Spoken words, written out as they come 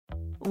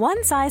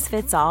One size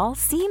fits all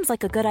seems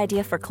like a good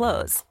idea for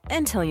clothes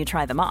until you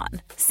try them on.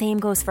 Same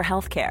goes for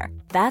healthcare.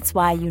 That's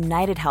why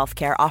United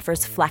Healthcare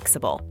offers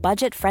flexible,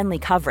 budget-friendly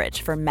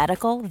coverage for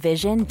medical,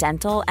 vision,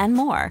 dental, and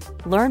more.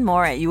 Learn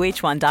more at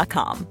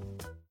uh1.com.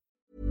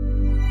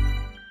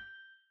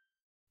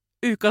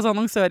 Ukas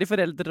annonsør i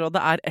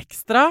Foreldrerådet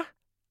Ekstra.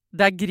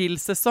 Det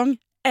grillsesong.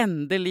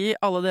 Endelig,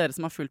 alle dere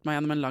som har fulgt meg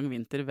gjennom en lang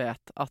vinter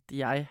vet at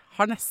jeg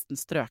har nesten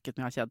strøket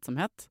med av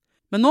kjedsomhet.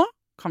 Men nå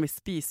kan vi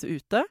spise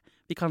ute,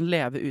 vi kan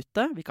leve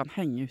ute, vi kan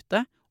henge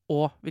ute,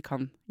 og vi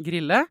kan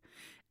grille.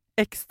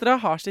 Ekstra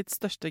har sitt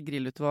største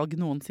grillutvalg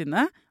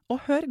noensinne,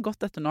 og hør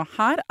godt etter nå.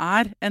 Her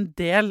en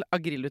del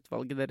av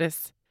grillutvalget deres.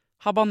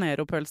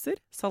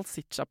 Habanero-pølser,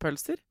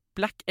 salsiccia-pølser,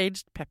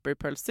 black-aged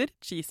pepper-pølser,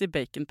 cheesy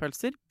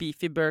bacon-pølser,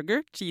 beefy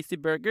burger, cheesy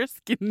burger,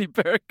 skinny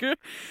burger,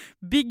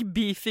 big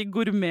beefy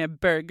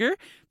gourmet-burger,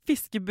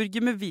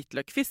 fiskeburger med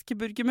hvitløk,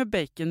 fiskeburger med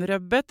bacon,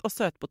 rødbet og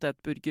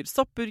søtpotetburger,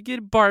 soppburger,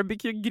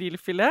 barbecue,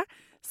 grillfilet,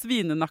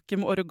 svinenakke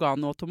med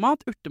oregano og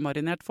tomat,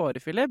 urtemarinert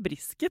fårefilet,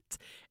 brisket,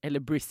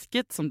 eller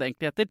brisket som det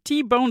egentlig heter,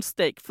 T-bone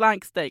steak,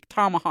 flank steak,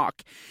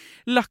 tomahawk,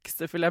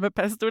 laksefilet med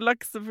pesto,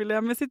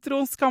 laksefilet med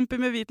sitron, scampi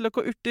med hvitløk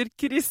og urter,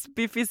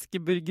 crispy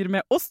fiskeburger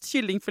med ost,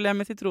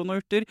 kyllingfilet med sitron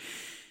og urter,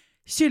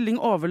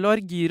 kylling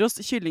overlår, gyros,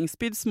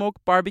 kyllingspyd,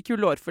 smoke, barbecue,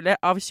 lårfilet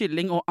av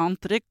kylling og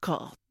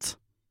entrecôte.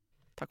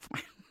 Takk for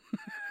meg.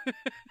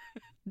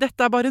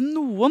 Dette bare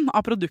noen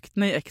av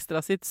produktene i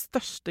Ekstra sitt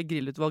største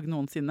grillutvalg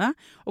noensinne,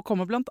 og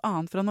kommer blant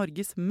annet fra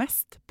Norges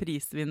mest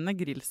prisvinnende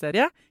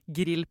grillserie,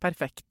 Grill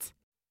Perfekt.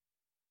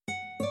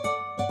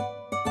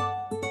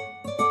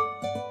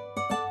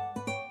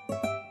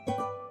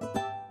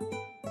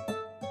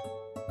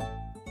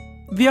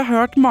 Vi har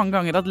hørt mange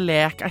ganger at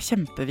lek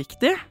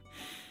kjempeviktig,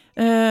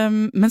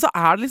 men så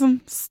det liksom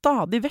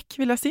stadig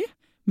vekk, vil jeg si,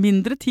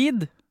 mindre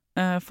tid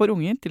for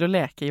unger til å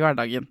leke i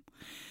hverdagen.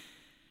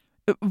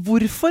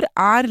 Hvorfor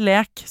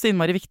lek så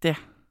innmari viktig?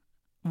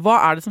 Hva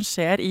det som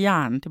skjer i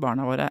hjernen til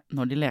barna våre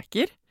når de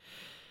leker?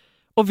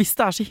 Og hvis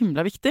det så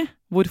himla viktig,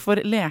 hvorfor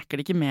leker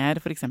de ikke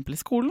mer for eksempel i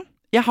skolen?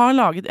 Jeg har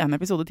laget en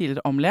episode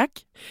tidligere om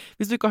lek.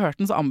 Hvis du ikke har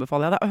hørt den, så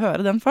anbefaler jeg deg å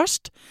høre den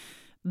først.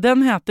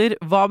 Den heter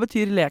 «Hva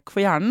betyr lek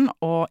for hjernen?»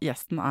 og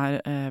gjesten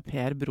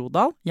Per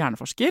Brodal,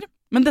 hjerneforsker.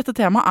 Men dette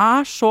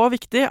temaet så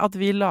viktig at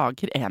vi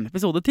lager en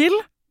episode til.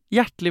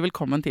 Hjertelig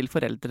velkommen til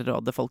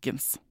Foreldrerådet,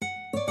 folkens.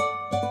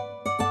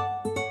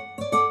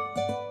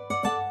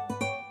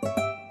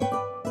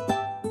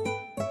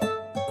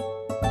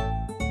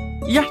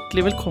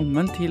 Hjertelig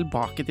velkommen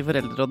tilbake til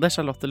Foreldrerådet,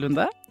 Charlotte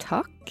Lunde.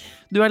 Takk.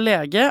 Du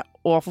lege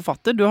og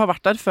forfatter. Du har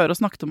vært der før og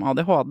snakket om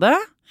ADHD.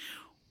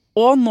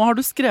 Og nå har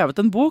du skrevet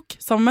en bok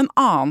sammen med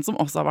en annen som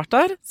også har vært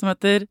der, som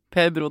heter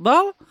Per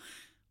Brodal.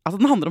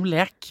 Altså, den handler om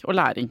lek og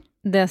læring.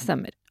 Det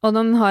stemmer. Og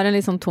den har en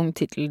litt sånn tung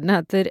titel. Den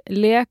heter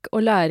 «Lek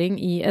og læring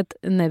i et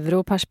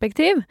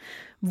nevroperspektiv».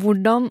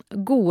 Hvordan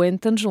gode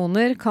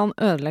intensjoner kan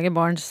ødelegge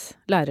barns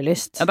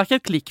lærelyst. Ja, det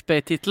ikke et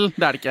clickbait-titel, det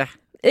det ikke.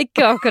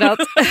 Ikke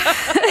akkurat.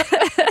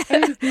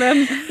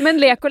 Men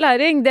lek og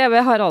læring, det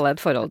har alle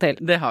et forhold til.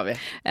 Det har vi.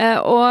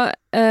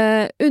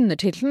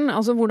 Undertitlen,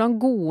 altså hvordan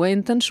gode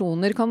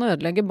intensjoner kan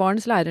ødelegge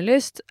barns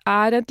lærelyst,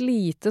 et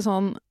lite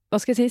sånn, hva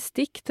skal jeg si,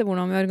 stikk til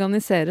hvordan vi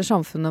organiserer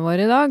samfunnet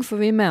vårt i dag,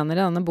 for vi mener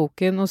i denne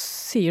boken, og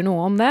sier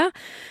noe om det,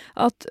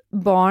 at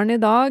barn i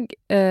dag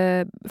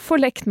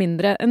får lekt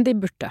mindre enn de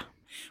burde.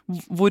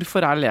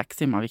 Hvorfor lek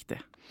så viktig?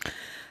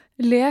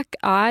 Lek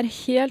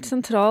helt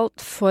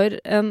sentralt for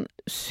en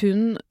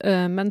sunn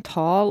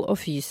mental og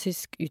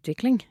fysisk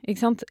utvikling, ikke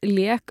sant?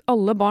 Lek,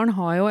 alle barn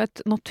har jo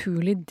et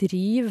naturlig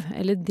driv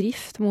eller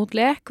drift mot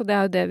lek, og det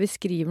jo det vi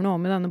skriver noe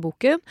om i denne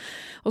boken.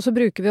 Og så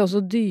bruker vi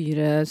også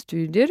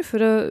dyrestudier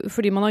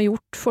fordi man har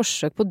gjort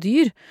forsøk på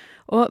dyr,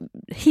 og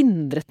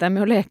hindret dem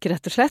i å leke,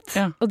 rett og slett.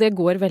 Ja. Og det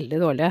går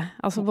veldig dårlig.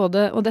 Altså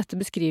og dette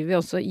beskriver vi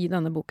også i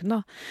denne boken,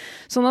 da.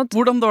 Sånn at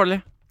hvordan dårlig?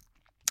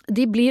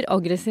 De blir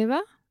aggressive.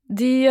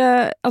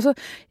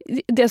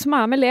 Det som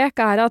med lek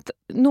at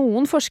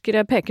noen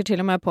forskere peker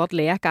til og med på at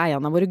lek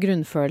en av våre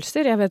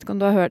grunnfølelser. Jeg vet ikke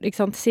om du har hørt,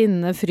 ikke sant?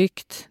 Sinne,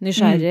 frykt,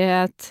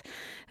 nysgjerrighet,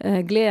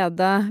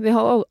 glede. Vi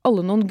har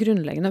alle noen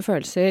grunnleggende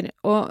følelser,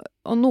 og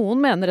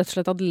noen mener rett og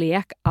slett at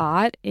lek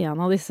en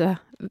av disse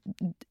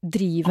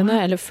drivende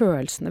eller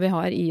følelsene vi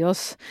har i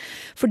oss.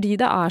 Fordi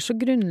det så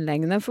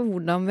grunnleggende for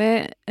hvordan vi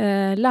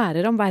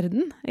lærer om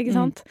verden, ikke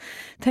sant?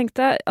 Tenk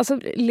deg, altså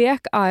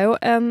lek jo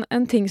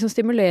en ting som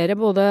stimulerer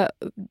både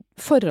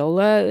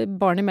forholdet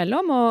barn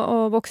imellom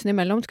og voksne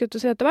imellom, skulle du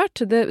si etter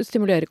hvert. Det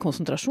stimulerer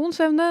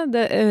konsentrasjonsevne,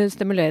 det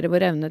stimulerer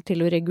vår evne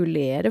til å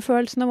regulere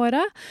følelsene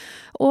våre,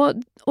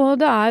 og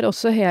det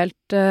også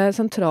helt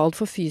sentralt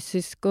for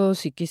fysisk og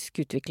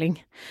psykisk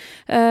utvikling.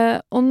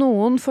 Og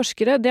noen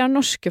forskere, det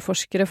norske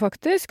forskere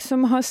faktisk,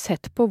 som har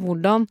sett på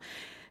hvordan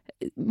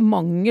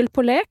mangel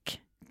på lek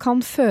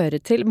kan føre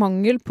til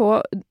mangel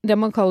på det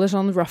man kaller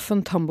sånn rough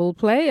and tumble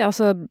play,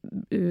 altså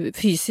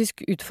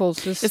fysisk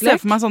utfoldelseslek. Jeg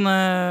ser for meg sånne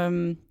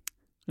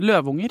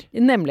løvunger.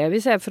 Nemlig, vi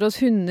ser for oss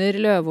hunder,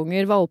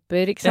 løvunger,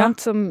 valper, ikke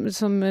sant,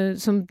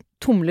 som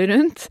tumler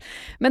rundt.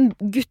 Men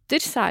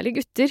gutter, særlig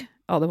gutter,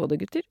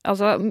 ADHD-gutter.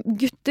 Altså,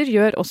 gutter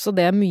gjør også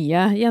det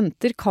mye.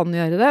 Jenter kan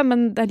gjøre det, men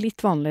det er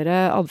litt vanligere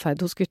atferd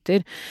hos gutter.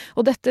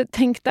 Og dette,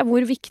 tenk deg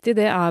hvor viktig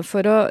det er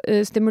for å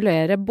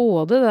stimulere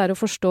både det der å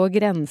forstå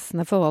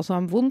grensene for hva som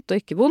er vondt og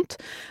ikke vondt,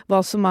 hva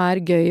som er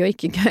gøy og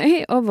ikke gøy,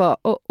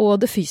 og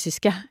det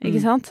fysiske,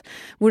 ikke sant?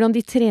 Hvordan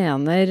de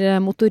trener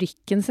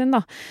motorikken sin,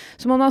 da.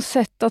 Så man har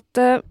sett at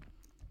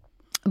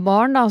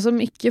barn da,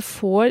 som ikke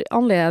får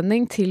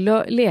anledning til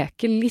å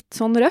leke litt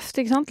sånn røft,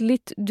 ikke sant?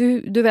 Litt,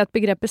 du vet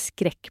begrepet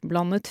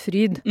skrekkblandet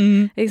fryd,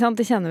 ikke sant?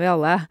 Det kjenner vi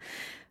alle.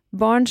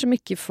 Barn som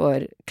ikke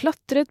får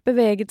klatret,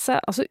 beveget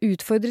seg, altså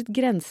utfordret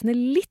grensene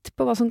litt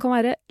på hva som kan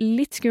være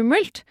litt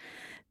skummelt,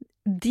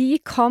 de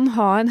kan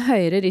ha en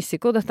høyere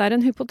risiko. Dette er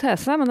en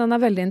hypotese, men den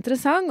er veldig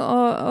interessant,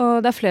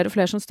 og det er flere og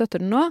flere som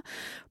støtter den nå,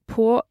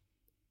 på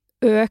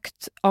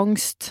økt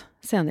angst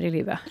senere i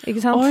livet,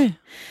 ikke sant? Oi.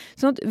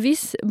 Sånn at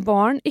hvis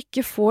barn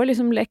ikke får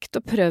liksom lekt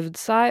og prøvd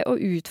seg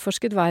og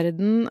utforsket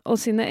verden og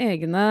sine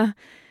egne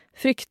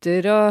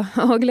frykter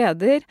og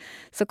gleder,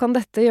 så kan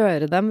dette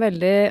gjøre dem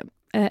veldig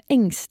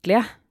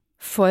engstelige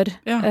for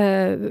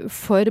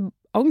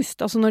angst.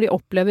 Altså når de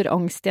opplever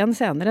angst igjen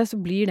senere, så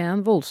blir det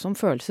en voldsom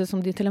følelse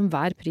som de til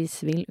enhver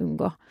pris vil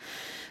unngå.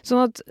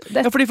 Sånn at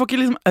ja, for de får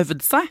ikke liksom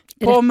øvd seg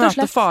på å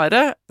møte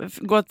fare,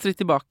 gå et skritt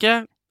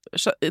tilbake,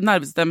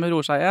 nervesystemet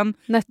roer seg igjen,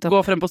 nettopp. Gå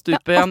frem på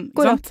stupet igjen.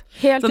 Akkurat.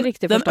 Helt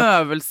riktig forstått.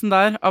 Den øvelsen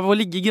der av å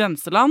ligge i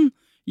grenseland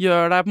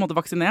gjør deg på en måte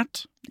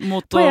vaksinert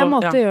mot på en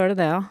måte gjør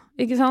det, ja.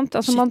 Ikke sant?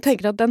 Altså man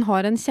tenker at den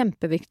har en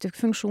kjempeviktig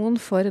funksjon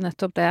for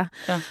nettopp det.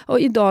 Ja. Og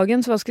i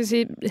dagens, hva skal jeg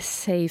si,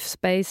 safe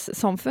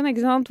space-samfunn,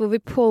 ikke sant? Hvor vi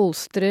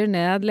polstrer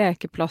ned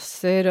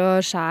lekeplasser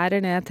og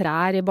skjærer ned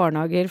trær i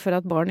barnehager for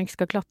at barn ikke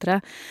skal klatre,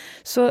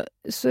 så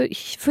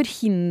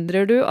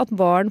forhindrer du at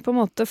barn på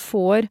en måte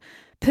får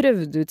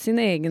prøvd ut sin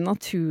egen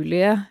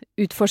naturlige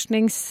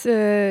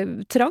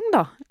utforskningstrang,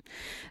 da.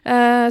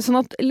 Sånn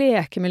at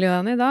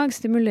lekemiljøene i dag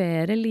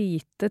stimulerer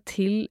lite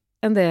til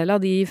en del av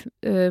de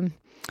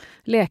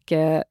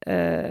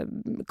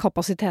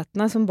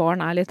lekekapasitetene som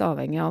barn er litt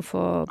avhengig av å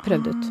få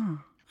prøvd ut.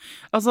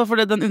 Altså for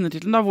den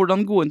undertitelen da,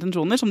 hvordan gode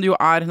intensjoner, som det jo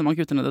er når man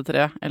kutter ned et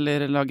tre,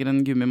 eller lager en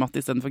gummimatte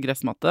i stedet for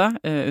gressmatte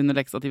under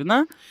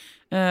lekestativene,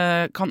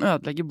 kan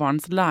ødelegge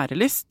barns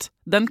lærelyst.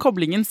 Den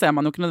koblingen ser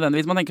man jo ikke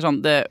nødvendigvis. Man tenker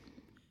sånn, det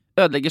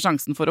ødelegger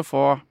sjansen for å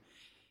få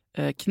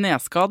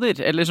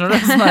kneskader, eller sånn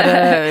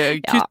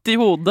kutt i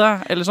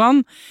hodet, eller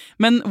sånn.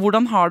 Men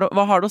hva har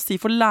det å si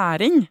for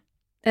læring?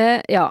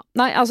 Ja,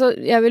 nei, altså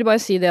jeg vil bare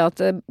si det at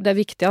det er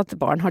viktig at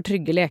barn har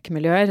trygge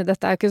lekemiljøer.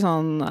 Dette er ikke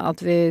sånn at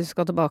vi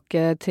skal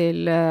tilbake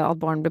til at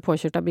barn blir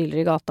påkjørt av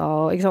biler i gata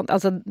og, ikke sant?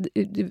 Altså,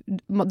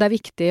 det er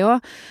viktig jo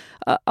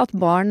at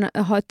barn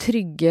har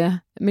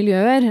trygge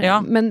miljøer,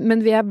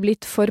 men vi er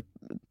blitt for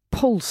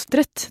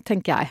polstret,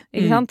 tenker jeg,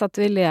 ikke sant? At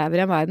vi lever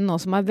i en verden nå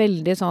som er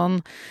veldig sånn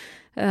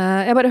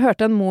jeg bare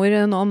hørte en mor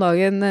nå om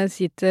dagen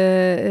si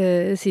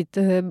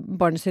til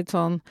barnet sitt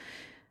sånn,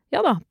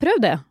 ja da,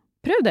 prøv det,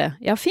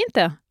 ja fint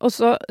det, og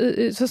så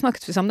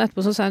snakket vi sammen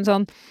etterpå, så sa hun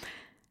sånn,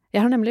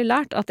 jeg har nemlig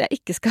lært at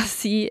jeg ikke skal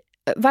si,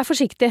 vær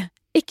forsiktig,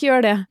 ikke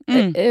gjør det,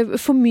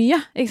 for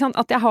mye, ikke sant,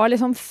 at jeg har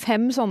liksom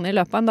 5 sånne i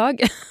løpet av en dag.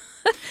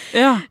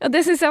 Ja,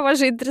 det synes jeg var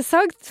så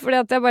interessant, fordi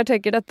at jeg bare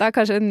tenker dette er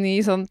kanskje en ny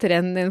sånn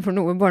trend innenfor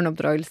noe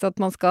barneoppdragelse, at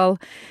man skal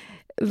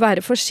være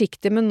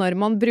forsiktig med når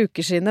man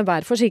bruker sine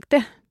vær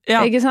forsiktig,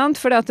 ikke sant?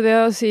 Fordi at ved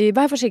å si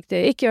vær forsiktig,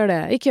 ikke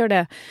gjør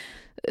det,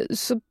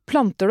 så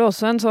planter du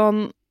også en sånn,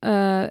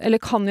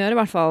 eller kan gjøre i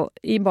hvert fall,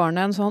 i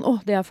barnet en sånn,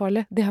 det er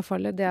farlig, det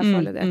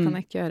kan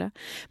jeg ikke gjøre.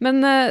 Men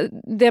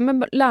det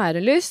med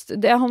lærelyst,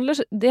 det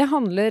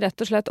handler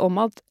rett og slett om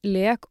at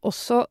lek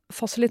også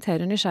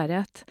fasiliterer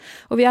nysgjerrighet.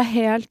 Og vi er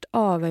helt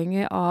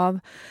avhengig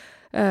av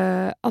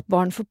at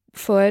barn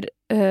får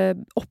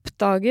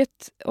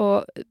oppdaget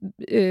og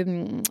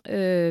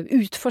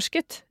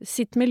utforsket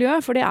sitt miljø,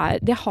 for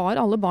det har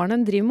alle barn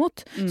en driv mot.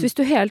 Så hvis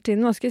du hele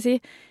tiden, hva skal jeg si,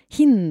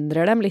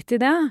 hindrer dem litt i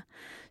det,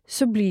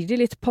 så blir de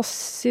litt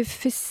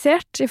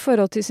passifisert i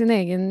forhold til sin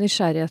egen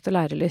nysgjerrighet og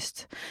lærelyst.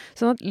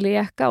 Sånn at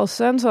lek er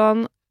også en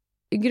sånn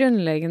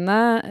grunnleggende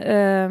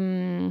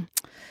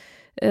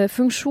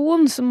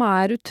funksjon som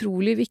er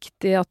utrolig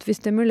viktig at vi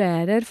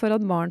stimulerer for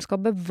at barn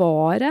skal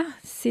bevare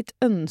sitt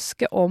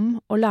ønske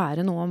om å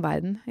lære noe om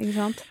verden, ikke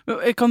sant?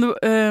 Kan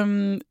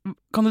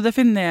du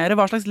definere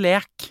hva slags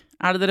lek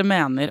er det dere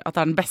mener at det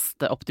er den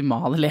beste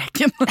optimale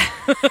leken?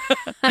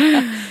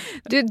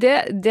 Du,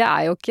 det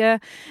er jo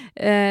ikke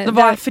det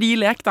var fri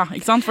lek da,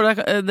 ikke sant? For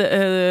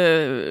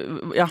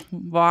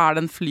hva er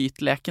den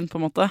flytleken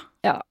på en måte?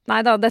 Ja,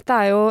 nei da, dette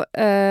er jo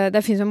det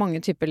finnes jo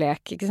mange typer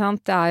lek, ikke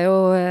sant? Det er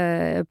jo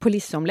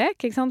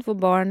polisomlek, ikke sant? Hvor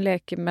barn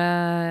leker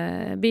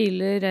med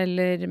biler,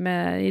 eller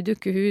i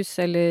dukkehus,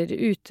 eller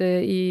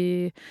ute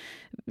i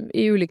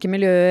ulike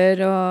miljøer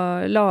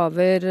og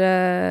laver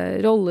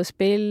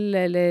rollespill,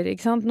 eller,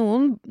 ikke sant?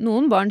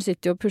 Noen barn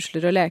sitter jo og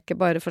pusler og leker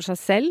bare for seg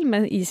selv,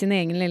 men i sin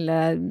egen lille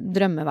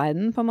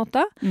drømmeverden, på en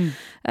måte.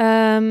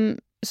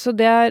 Så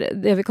det er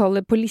det vi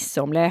kaller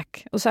polisomlek.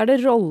 Og så er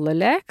det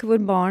rollelek, hvor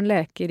barn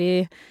leker i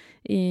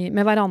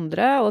med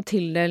hverandre og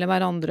tildele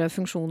hverandre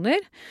funksjoner.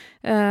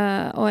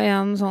 Og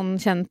en sånn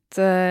kjent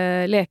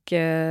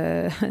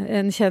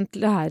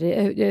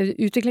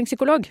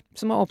utviklingspsykolog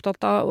som er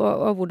opptatt av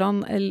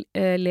hvordan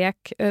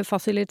lek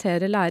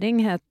fasiliterer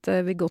læring, het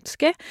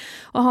Vygotsky.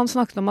 Og han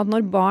snakket om at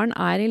når barn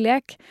er i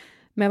lek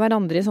med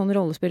hverandre i sånn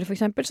rollespill for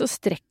eksempel, så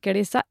strekker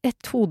de seg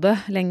ett hode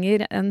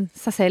lenger enn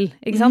seg selv,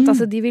 ikke sant?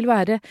 Altså de vil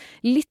være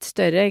litt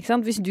større, ikke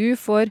sant? Hvis du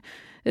får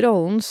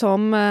rollen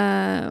som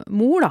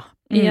mor da,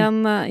 i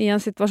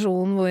en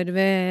situasjon hvor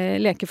vi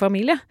leker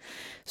familie,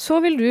 så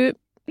vil du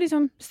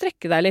liksom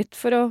strekke deg litt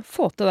for å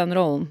få til den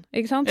rollen,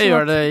 ikke sant? Jeg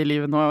gjør det i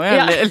livet nå, og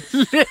jeg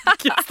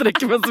leker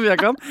strekker meg som jeg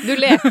kan. Du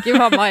leker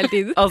mamma hele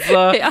tiden.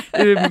 Altså,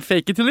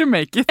 fake it till you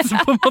make it,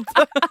 på en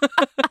måte.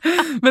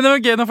 Men det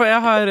var gøy nå, for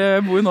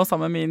jeg bor jo nå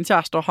sammen med min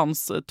kjæreste og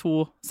hans 2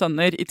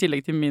 sønner, i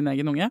tillegg til min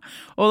egen unge.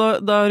 Og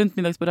da rundt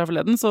middagsbordet her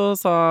forleden, så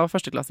sa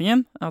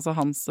førsteklassingen, altså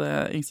hans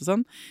yngste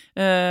sønn,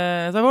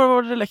 så hva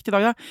var det lekt i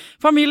dag, da?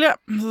 Familie!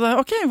 Så sa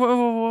jeg, ok,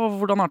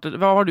 hvordan arter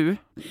det? Hva var du?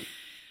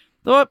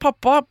 Det var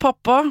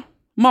pappa,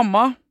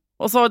 mamma,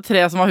 og så var det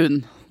 3 som var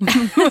hund.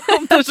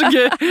 Det er så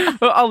gøy,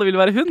 og alle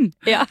ville være hund.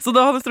 Ja. Så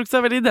da hadde strukket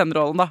seg veldig i den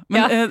rollen da.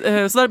 Men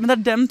det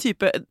er den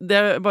type, det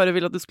jeg bare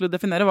vil at du skulle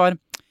definere var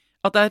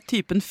at det er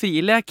typen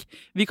frilek.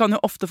 Vi kan jo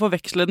ofte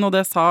forveksle den, og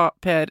det sa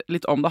Per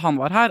litt om da han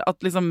var her, at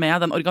liksom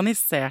med den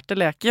organiserte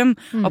leken,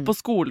 at på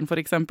skolen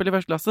for eksempel i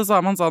første klasse, så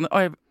er man sånn,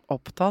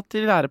 opptatt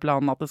i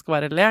læreplanen at det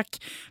skal være lek,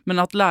 men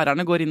at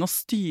lærerne går inn og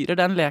styrer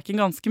den leken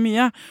ganske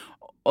mye.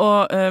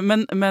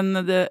 Men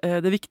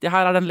det viktige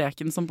her er den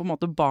leken som på en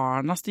måte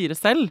barna styrer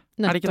selv.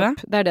 Nettopp. Er det ikke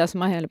det? Det er det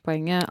som er hele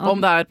poenget.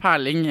 Om det er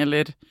perling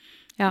eller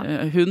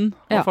hund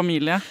og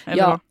familie.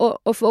 Eller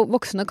og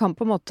voksne kan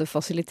på en måte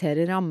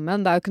fasilitere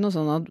rammen. Det er jo ikke noe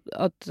sånn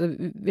at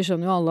vi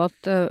skjønner jo alle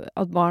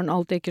at barn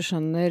alltid ikke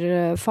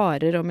skjønner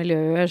farer og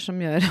miljøer som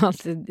gjør at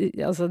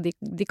altså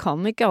de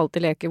kan ikke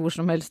alltid leke hvor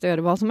som helst og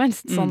gjøre hva som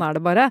helst. Sånn er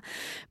det bare.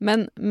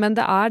 Men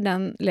det er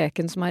den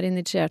leken som er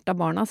initiert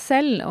av barna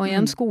selv, og i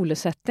en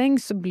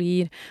skolesetting så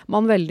blir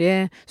man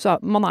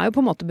man er jo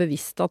på en måte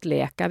bevisst at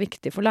lek er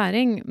viktig for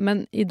læring,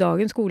 men i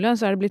dagens skole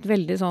så er det blitt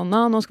veldig sånn,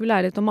 nå skal vi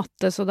lære litt om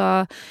matte, så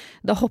da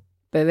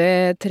hopper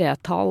vi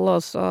 3-tall,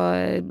 og så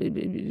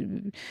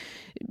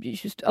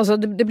altså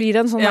det blir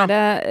en sånn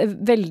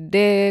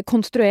veldig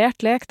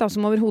konstruert lek da,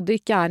 som overhodet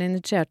ikke er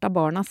initiert av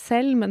barna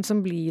selv, men som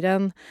blir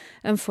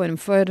en form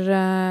for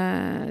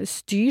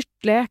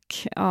styrt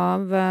lek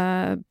av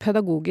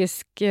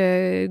pedagogisk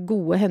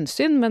gode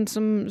hensyn, men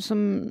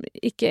som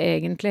ikke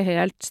egentlig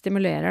helt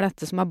stimulerer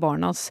dette som er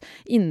barnas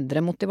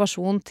indre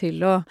motivasjon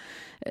til å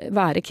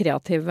være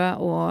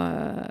kreative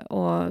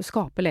og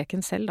skape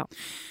leken selv da.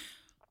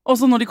 Og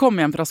så når de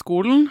kommer hjem fra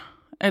skolen,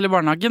 eller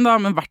barnehagen da,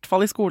 men i hvert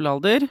fall i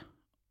skolealder,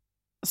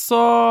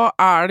 så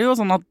er det jo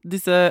sånn at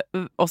disse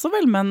også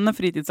velmenende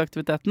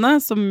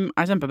fritidsaktivitetene, som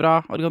er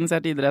kjempebra,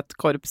 organisert idrett,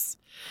 korps,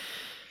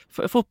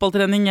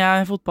 fotballtrening,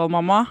 jeg er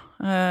fotballmamma,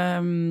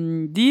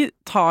 de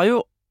tar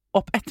jo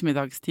opp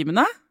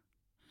ettermiddagstimene.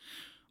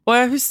 Og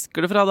jeg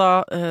husker det fra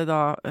da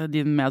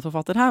din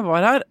medforfatter her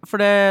var her, for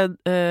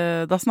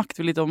da snakket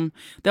vi litt om,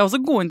 det er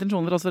også gode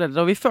intensjoner for oss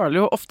foreldre, og vi føler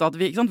jo ofte at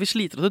vi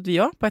sliter oss ut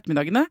vi også, på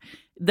ettermiddagene.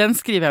 Den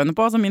skriver jeg under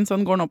på, altså min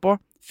sønn går nå på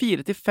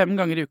 4-5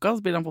 ganger i uka, så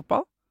spiller han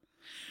fotball.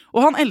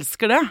 Og han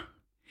elsker det.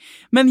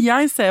 Men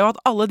jeg ser jo at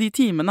alle de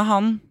timene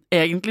han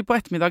egentlig på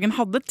ettermiddagen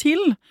hadde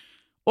til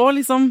å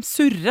liksom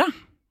surre,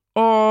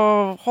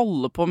 og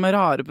holde på med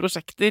rare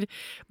prosjekter,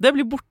 det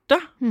blir borte.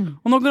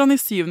 Og nå går han i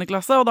 7.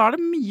 klasse, og da er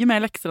det mye mer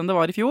lekser enn det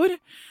var i fjor.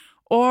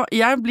 Og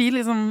jeg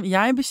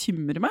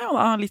bekymrer meg jo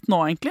da litt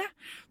nå egentlig,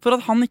 for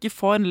at han ikke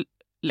får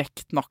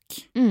lekt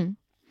nok.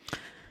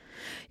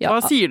 Hva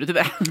sier du til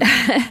det?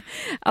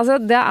 Altså,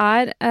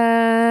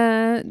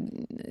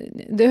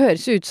 det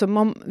høres ut som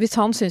om, hvis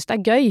han synes det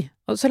er gøy,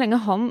 og så lenge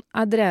han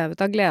er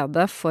drevet av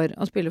glede for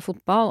å spille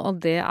fotball,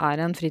 og det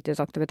er en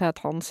fritidsaktivitet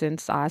han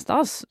synes er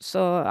stas,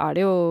 så er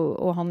det jo,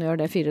 og han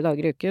gjør det 4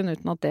 dager i uken,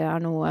 uten at det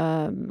er noe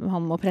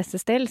han må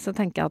presses til, så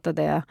tenker jeg at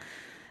det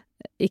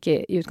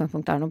ikke i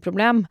utgangspunktet er noe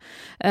problem.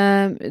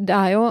 Det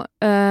er jo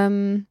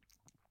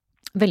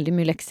veldig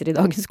mye lekser i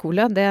dagens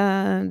skole, det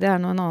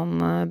er nå en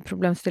annen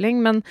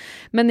problemstilling,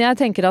 men jeg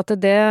tenker at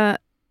det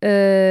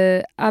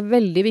er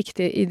veldig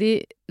viktig i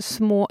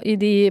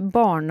de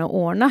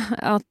barneårene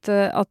at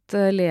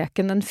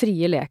den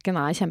frie leken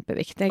er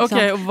kjempeviktig, ikke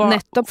sant?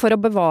 Nettopp for å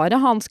bevare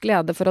hans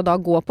glede for å da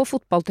gå på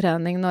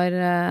fotballtrening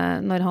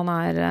når han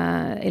er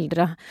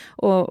eldre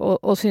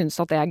og synes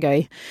at det er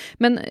gøy.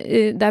 Men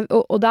det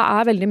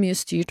er veldig mye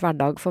styrt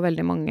hverdag for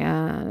veldig mange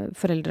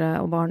foreldre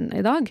og barn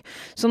i dag,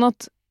 sånn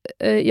at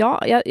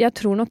jeg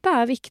tror nok det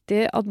er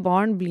viktig at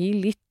barn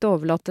blir litt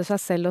overlatt til seg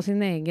selv og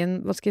sin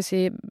egen, hva skal jeg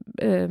si,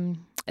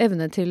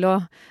 evne til å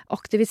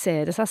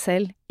aktivisere seg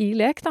selv i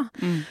lek da.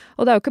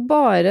 Og det er jo ikke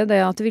bare det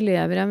at vi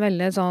lever i en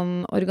veldig sånn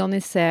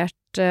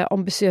organisert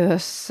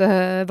ambisiøs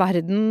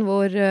verden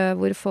hvor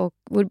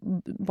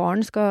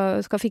barn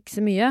skal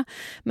fikse mye.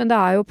 Men det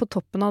jo på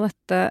toppen av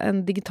dette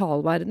en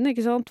digital verden,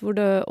 ikke sant? Hvor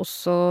det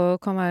også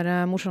kan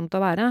være morsomt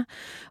å være.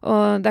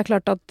 Og det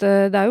klart at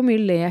det jo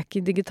mye lek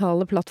i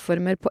digitale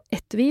plattformer på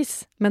ett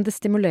vis, men det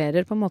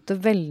stimulerer på en måte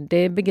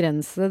veldig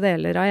begrensede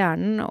deler av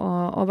hjernen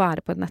å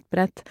være på et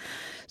nettbrett.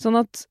 Sånn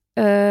at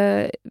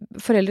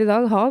foreldre i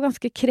dag har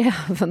ganske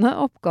krevende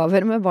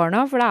oppgaver med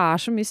barna, for det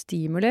så mye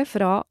stimuli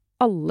fra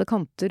alle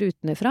kanter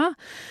utenifra.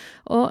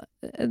 Og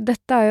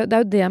dette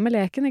det jo det med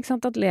leken, ikke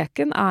sant? At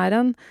leken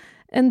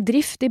en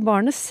drift i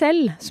barnet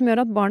selv, som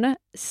gjør at barnet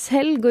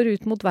selv går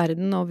ut mot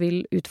verden og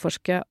vil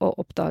utforske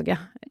og oppdage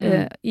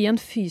i en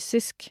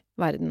fysisk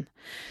verden.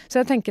 Så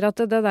jeg tenker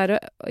at det der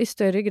i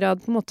større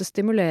grad på en måte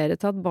stimulere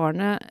til at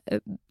barnet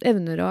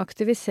evner å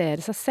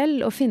aktivisere seg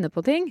selv og finne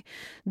på ting,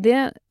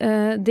 det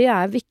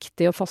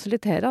viktig å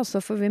fasilitere, altså,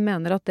 for vi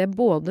mener at det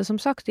både, som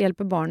sagt,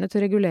 hjelper barnet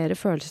til å regulere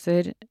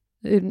følelser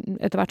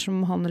etter hvert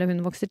som han eller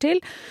hun vokser til,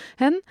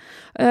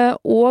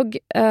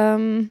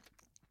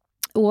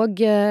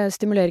 og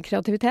stimulere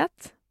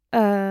kreativitet,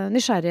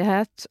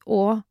 nysgjerrighet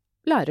og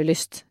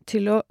lærelyst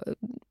til å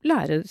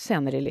lære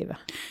senere i livet.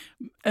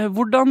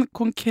 Hvordan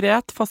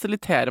konkret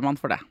fasiliterer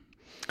man for det?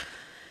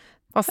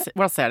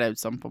 Hva ser det ut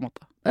som, på en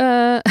måte?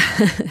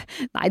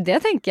 Nei, det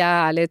tenker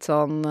jeg litt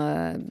sånn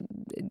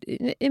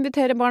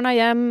invitere barna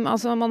hjem.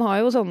 Altså, man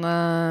har jo sånne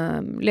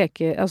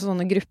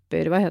sånne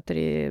grupper, hva heter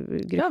de?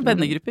 Ja,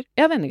 vennegrupper.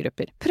 Ja,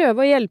 vennegrupper.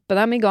 Prøve å hjelpe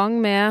dem i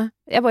gang med.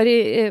 Jeg var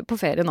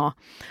på ferie nå,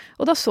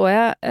 og da så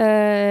jeg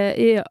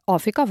i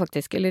Afrika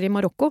faktisk, eller i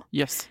Marokko.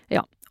 Yes.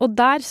 Ja, og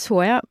der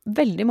så jeg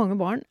veldig mange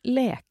barn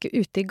leke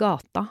ute i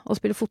gata og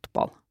spille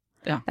fotball.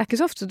 Ja. Det ikke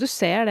så ofte du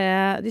ser det.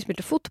 De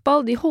spilte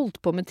fotball, de holdt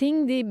på med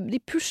ting, de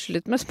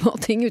puslet med små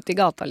ting ute i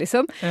gata,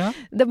 liksom. Ja.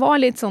 Det var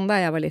litt sånn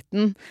da jeg var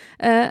liten.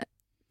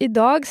 I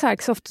dag så det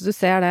ikke så ofte du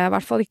ser det, i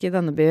hvert fall ikke i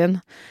denne byen.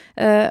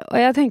 Og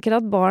jeg tenker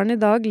at barn i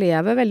dag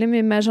lever veldig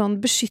mye mer sånn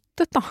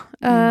beskyttet, da.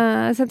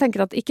 Så jeg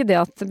tenker at ikke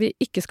det at vi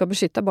ikke skal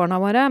beskytte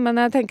barna våre,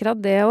 men jeg tenker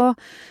at det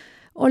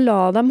å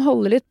la dem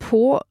holde litt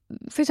på,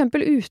 for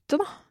eksempel ute,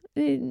 da.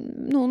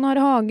 Noen har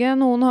hage,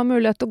 noen har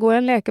mulighet til å gå i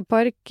en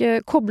lekepark,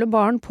 koble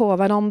barn på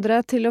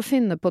hverandre til å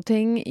finne på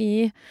ting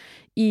i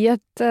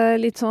et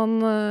litt sånn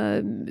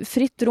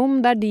fritt rom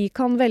der de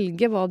kan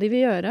velge hva de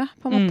vil gjøre,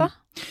 på en måte.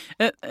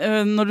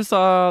 Når du sa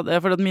det,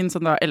 for at min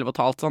sønn 11 og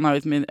et halvt, så han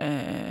jo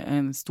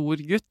en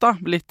stor gutt da,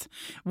 litt.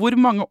 Hvor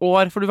mange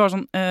år, for du var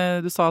sånn,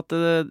 du sa at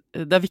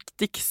det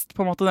viktigst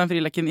på en måte den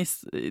frileken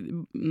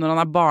når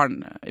han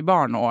i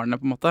barneårene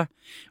på en måte.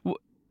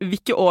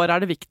 Hvilke år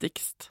det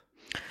viktigst?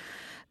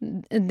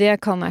 Det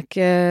kan jeg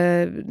ikke,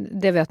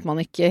 det vet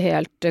man ikke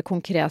helt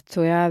konkret,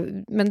 tror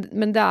jeg.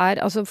 Men det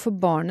altså for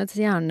barnets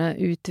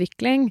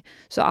hjerneutvikling,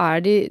 så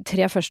de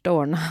 3 første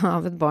årene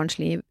av et barns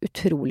liv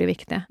utrolig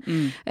viktige.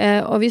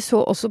 Og vi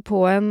så også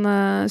på en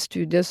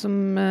studie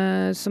som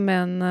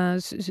en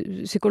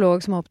psykolog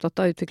som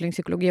opptatt av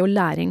utviklingspsykologi og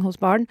læring hos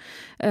barn,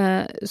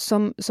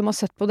 som har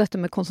sett på dette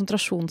med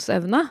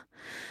konsentrasjonsevne.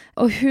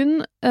 Og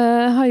hun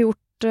har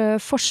gjort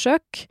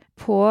forsøk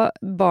på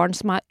barn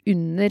som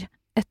under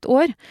 1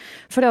 år.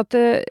 Fordi at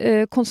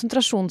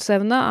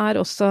konsentrasjonsevne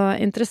også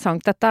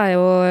interessant. Dette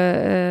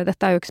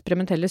jo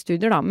eksperimentelle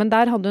studier, da. Men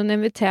der hadde hun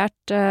invitert,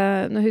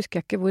 nå husker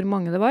jeg ikke hvor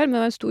mange det var, men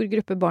det var en stor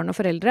gruppe barn og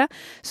foreldre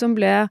som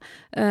ble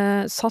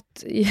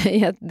satt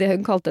i det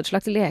hun kalte et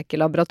slags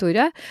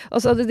lekelaboratorie. Og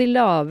så hadde de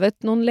lavet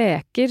noen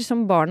leker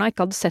som barna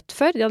ikke hadde sett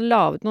før. De hadde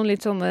lavet noen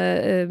litt sånne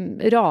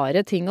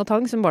rare ting og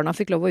tang som barna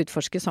fikk lov å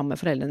utforske sammen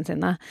med foreldrene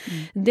sine.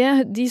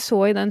 Det de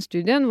så i den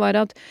studien var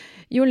at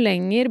jo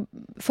lenger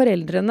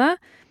foreldrene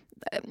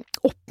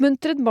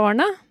oppmuntret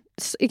barnet,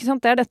 ikke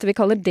sant, det dette vi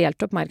kaller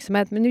delt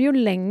oppmerksomhet, men jo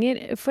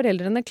lenger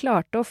foreldrene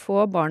klarte å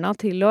få barna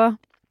til å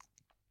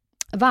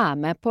være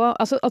med på,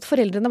 altså at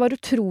foreldrene var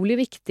utrolig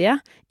viktige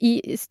i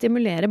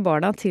stimulere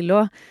barna til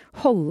å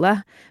holde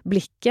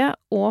blikket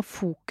og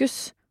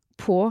fokus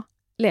på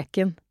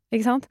leken.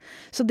 Ikke sant?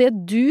 Så det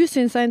du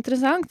synes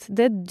interessant,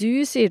 det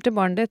du sier til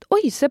barnet ditt,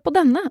 oi, se på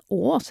denne,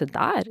 å, se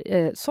der,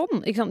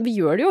 sånn, ikke sant? Vi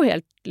gjør det jo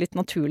helt litt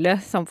naturlig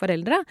som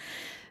foreldre,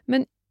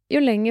 men jo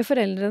lenger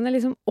foreldrene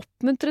liksom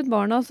oppmuntret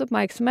barnas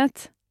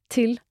oppmerksomhet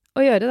til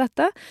å gjøre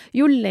dette,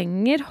 jo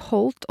lenger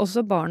holdt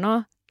også barna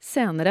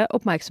senere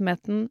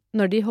oppmerksomheten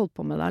når de holdt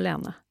på med det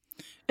alene.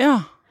 Ja.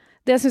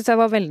 Det synes jeg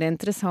var veldig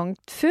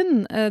interessant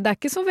funn. Det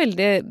ikke så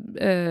veldig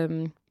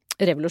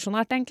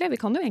revolusjonært egentlig, vi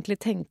kan jo egentlig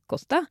tenke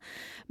oss det,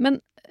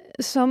 men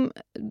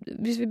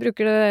hvis vi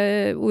bruker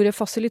det ordet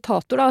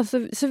fasilitator da,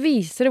 så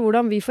viser det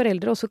hvordan vi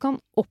foreldre også kan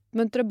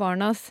oppmuntre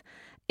barnas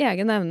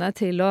egen evne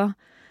til å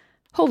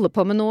holde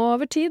på med noe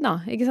over tid da,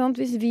 ikke sant?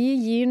 Hvis vi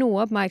gir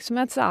noe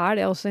oppmerksomhet, så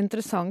det også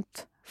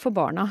interessant for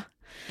barna.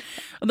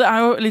 Det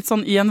jo litt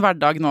sånn i en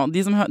hverdag nå, du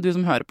som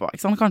hører på,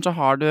 ikke sant? Kanskje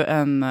har du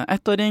en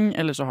 1-åring,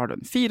 eller så har du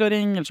en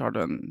 4-åring, eller så har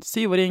du en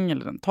 7-åring,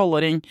 eller en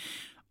 12-åring.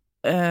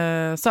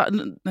 Så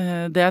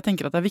det jeg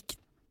tenker at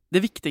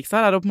det viktigste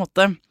her å på en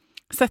måte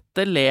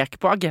sette lek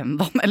på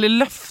agendaen,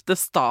 eller løfte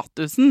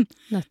statusen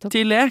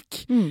til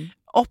lek.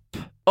 opp,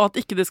 og at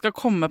ikke det skal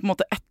komme på en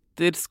måte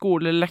etter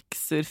skole,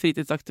 lekser,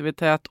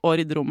 fritidsaktivitet og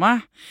rydderommet,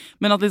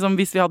 men at liksom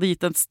hvis vi hadde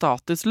gitt en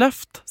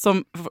statusløft, som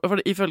for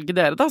ifølge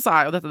dere da, så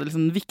jo dette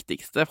liksom den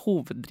viktigste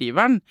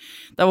hoveddriveren,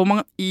 der hvor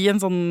man i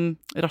en sånn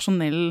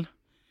rasjonell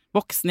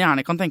voksen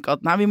gjerne kan tenke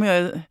at nei, vi må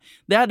gjøre,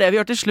 det det vi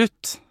gjør til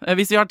slutt,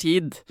 hvis vi har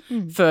tid,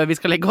 før vi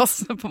skal legge oss,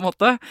 på en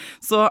måte,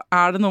 så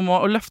det noe med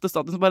å løfte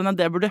statusen, bare nei,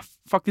 det burde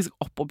faktisk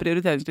opp på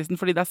prioriteringslisten,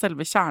 fordi det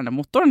selve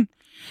kjernemotoren.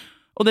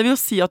 Og det vil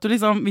jo si at du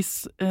liksom, hvis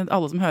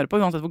alle som hører på,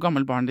 uansett hvor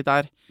gammel barnet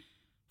ditt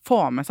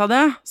får med seg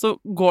det, så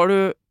går du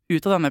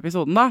ut av denne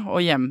episoden da,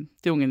 og hjem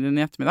til ungen din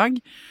i ettermiddag,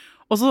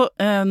 og så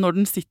når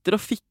den sitter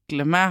og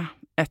fikler med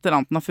et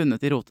eller annet den har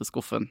funnet i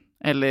roteskuffen,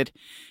 eller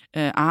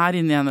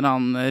inne i en eller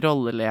annen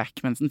rollelek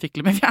mens den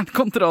fikler med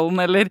fjernkontrollen,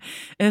 eller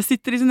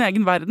sitter i sin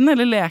egen verden,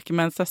 eller leker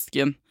med en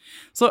søsken.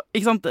 Så,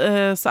 ikke sant,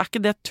 så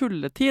ikke det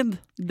tulletid,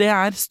 det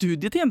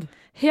studietid.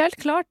 Helt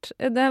klart,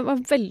 det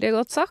var veldig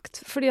godt sagt,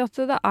 fordi at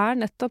det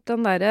nettopp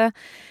den der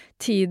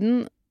tiden,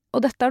 og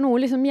dette noe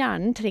liksom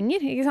hjernen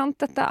trenger, ikke sant?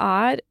 Dette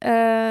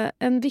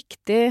en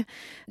viktig,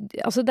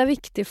 altså det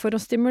viktig for å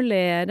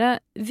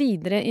stimulere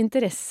videre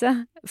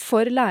interesse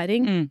for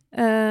læring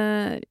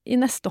i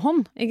neste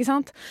hånd, ikke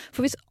sant?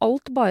 For hvis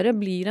alt bare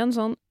blir en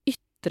sånn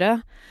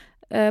ytre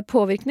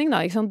påvirkning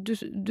da, ikke sant?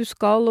 Du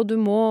skal, og du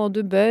må, og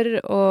du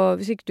bør,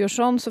 og hvis ikke du gjør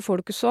sånn, så får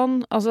du ikke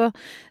sånn. Altså,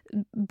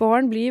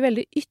 barn blir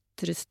veldig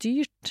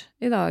ytrestyrt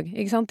i dag,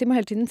 ikke sant? De må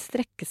hele tiden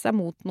strekke seg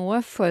mot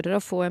noe for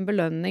å få en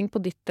belønning på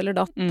ditt eller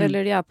datt,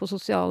 eller de på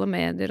sosiale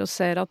medier og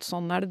ser at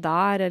sånn det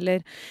der, eller,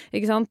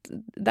 ikke sant?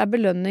 Det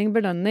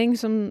belønning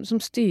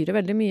som styrer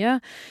veldig mye,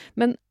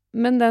 men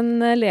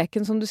den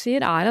leken som du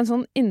sier en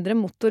sånn indre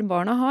motor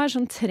barna har,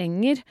 som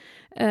trenger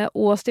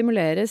å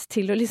stimuleres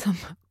til å liksom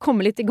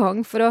komme litt i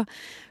gang for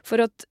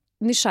at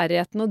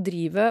nysgjerrigheten og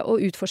drivet og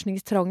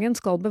utforskningstrangen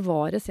skal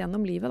bevares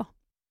gjennom livet da.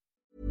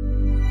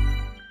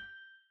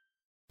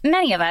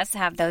 Many of us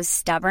have those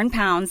stubborn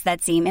pounds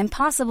that seem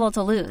impossible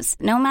to lose,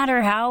 no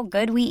matter how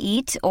good we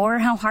eat or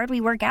how hard we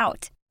work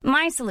out.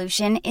 My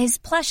solution is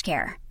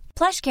PlushCare.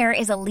 PlushCare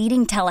is a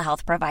leading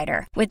telehealth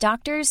provider with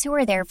doctors who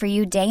are there for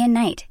you day and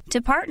night to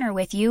partner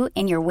with you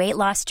in your weight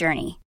loss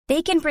journey.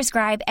 They can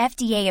prescribe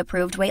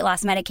FDA-approved weight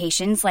loss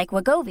medications like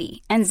Wegovy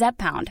and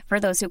Zepbound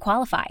for those who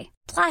qualify.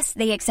 Plus,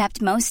 they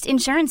accept most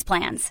insurance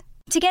plans.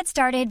 To get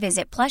started,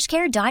 visit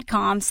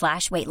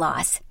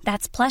plushcare.com/weightloss.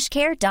 That's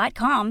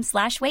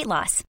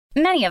plushcare.com/weightloss.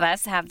 Many of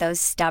us have those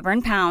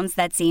stubborn pounds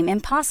that seem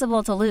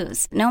impossible to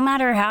lose, no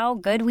matter how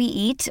good we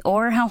eat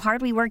or how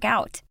hard we work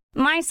out.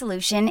 My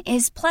solution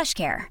is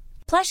PlushCare.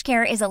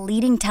 PlushCare is a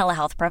leading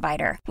telehealth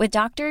provider with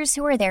doctors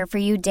who are there for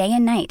you day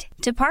and night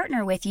to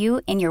partner with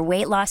you in your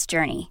weight loss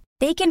journey.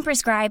 They can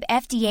prescribe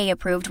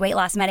FDA-approved weight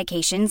loss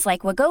medications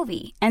like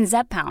Wegovy and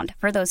Zepbound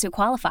for those who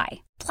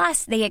qualify.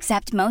 Plus, they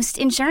accept most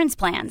insurance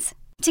plans.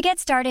 To get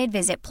started,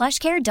 visit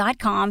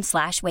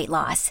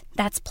plushcare.com/weightloss.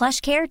 That's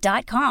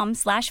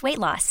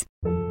plushcare.com/weightloss.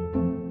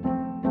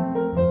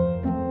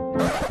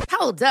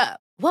 Hold up.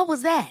 What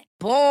was that?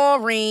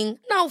 Boring.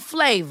 No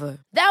flavor.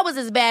 That was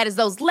as bad as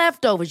those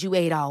leftovers you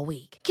ate all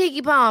week.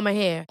 Keke Palmer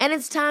here, and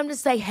it's time to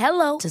say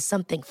hello to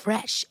something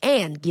fresh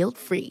and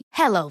guilt-free.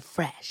 Hello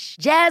Fresh.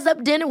 Jazz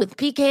up dinner with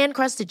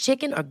pecan-crusted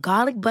chicken or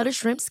garlic butter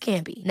shrimp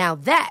scampi. Now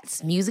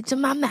that's music to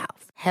my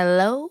mouth.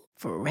 Hello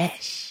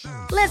Fresh.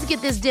 Let's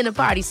get this dinner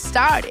party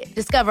started.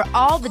 Discover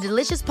all the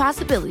delicious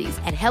possibilities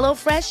at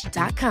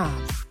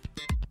hellofresh.com.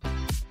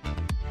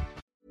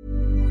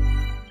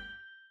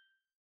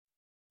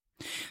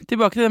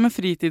 Tilbake til det med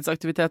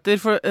fritidsaktiviteter,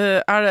 for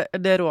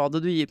det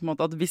rådet du gir på en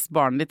måte at hvis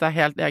barnet ditt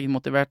helt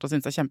egenmotivert og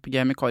synes det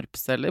kjempegøy med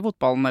korps eller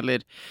fotballen eller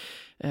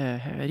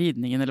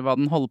ridningen eller hva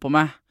den holder på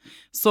med,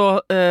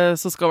 så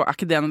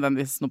ikke det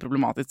nødvendigvis noe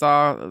problematisk.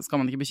 Da skal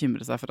man ikke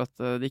bekymre seg for at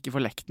de ikke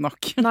får lekt nok.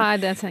 Nei,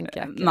 det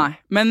tenker jeg ikke. Nei,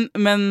 men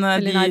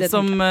de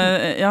som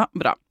ja,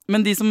 bra.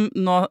 Men de som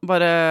nå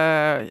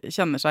bare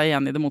kjenner seg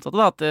igjen i det motsatte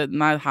da, at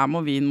nei, her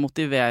må vi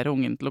motivere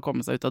ungen til å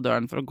komme seg ut av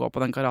døren for å gå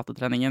på den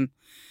karatetreningen,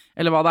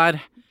 eller hva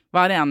det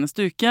hver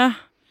eneste uke.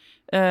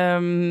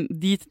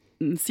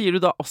 Sier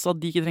du da også at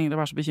de ikke trenger å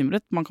være så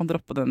bekymret? Man kan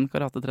droppe den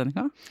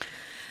karatetreninga?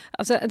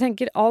 Altså, jeg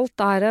tenker alt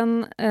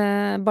en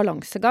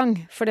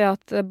balansegang, fordi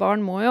at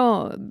barn må jo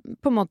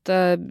på en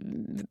måte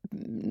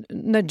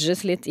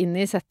nudges litt inn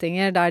i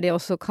settinger der de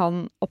også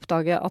kan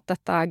oppdage at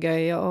dette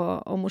gøy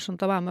og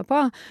morsomt å være med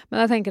på. Men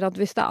jeg tenker at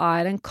hvis det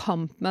en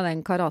kamp med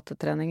den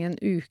karatetreningen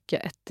uke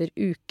etter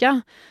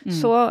uke,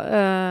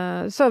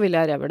 så vil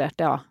jeg revurdert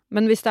det, ja.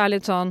 Men hvis det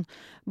litt sånn,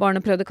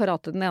 barnet prøvde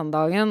karate den ene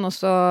dagen, og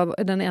så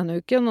den ene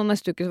uken, og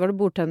neste uke så var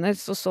det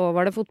bordtennis, og så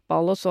var det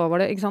fotball, og så var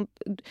det, ikke sant?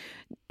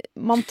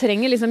 Man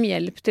trenger liksom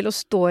hjelp til å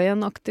stå i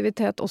en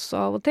aktivitet også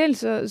av og til.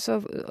 Så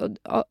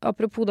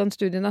apropos den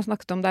studien jeg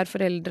snakket om, der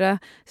foreldre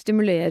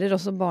stimulerer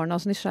også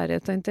barnas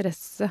nysgjerrighet og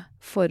interesse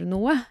for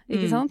noe,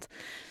 ikke sant?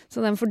 Så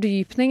den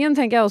fordypningen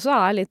tenker jeg også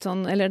litt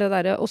sånn, eller det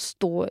der å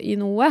stå i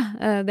noe,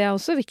 det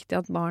også viktig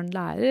at barn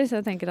lærer, så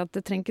jeg tenker at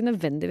det trenger ikke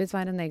nødvendigvis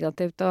være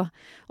negativt å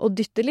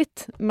dytte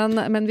litt,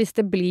 men hvis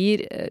det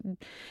blir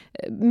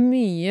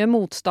mye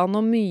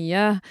motstand og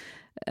mye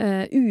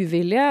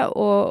uvilje,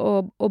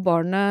 og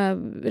barnet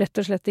rett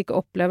og slett ikke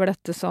opplever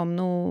dette som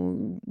noe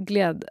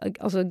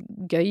altså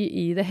gøy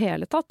i det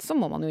hele tatt, så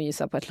må man jo gi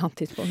seg på et eller annet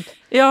tidspunkt.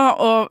 Ja,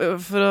 og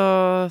for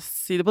å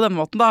si det på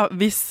denne måten da,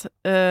 hvis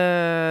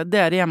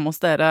dere hjemme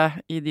hos dere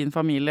i din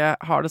familie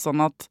har det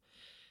sånn at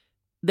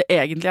det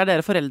egentlig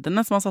dere foreldrene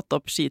som har satt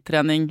opp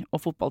skitrening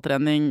og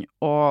fotballtrening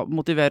og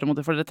motiverer,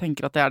 for dere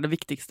tenker at det det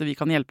viktigste vi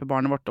kan hjelpe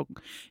barnet vårt å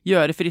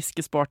gjøre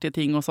friske, sportige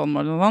ting og sånn,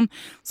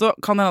 så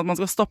kan det hende at man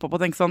skal stoppe opp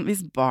og tenke sånn,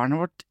 hvis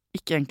barnet vårt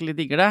ikke egentlig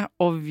digger det,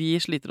 og vi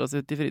sliter oss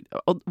ut i fritid,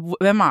 og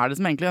hvem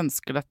det som egentlig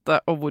ønsker dette,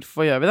 og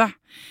hvorfor gjør vi det?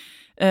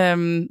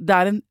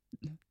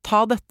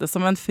 Ta dette som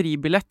en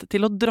fribillett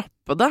til å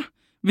droppe det,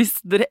 hvis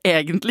dere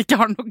egentlig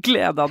ikke har noe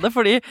glede av det,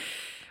 fordi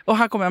og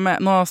her kommer jeg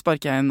med, nå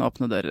sparker jeg inn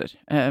åpne dører,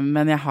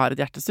 men jeg har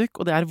et hjertesukk,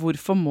 og det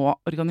hvorfor må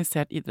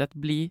organisert idrett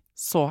bli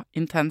så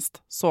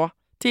intenst så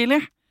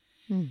tidlig?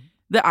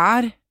 Det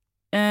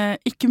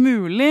ikke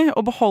mulig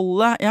å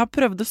beholde, jeg har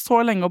prøvd det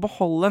så lenge å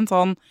beholde en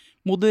sånn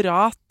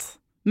moderat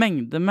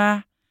mengde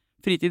med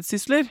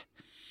fritidssysler,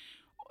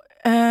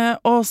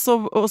 og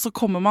så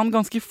kommer man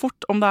ganske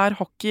fort, om det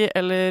hockey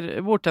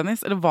eller bordtennis,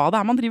 eller hva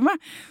det man driver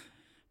med,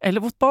 eller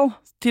fotball,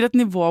 til et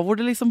nivå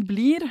hvor det liksom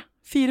blir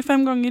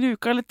 4-5 ganger i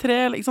uka, eller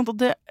 3, ikke sant? Og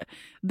det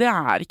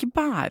ikke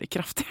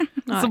bærekraftig.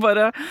 Så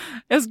bare,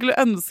 jeg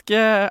skulle ønske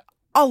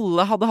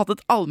alle hadde hatt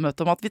et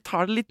allmøte om at vi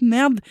tar det litt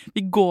ned.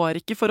 Vi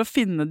går ikke for å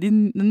finne de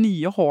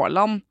nye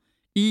Haaland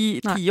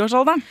i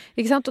 10-årsalderen.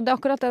 Ikke sant? Og det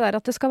akkurat det der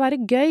at det skal være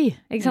gøy.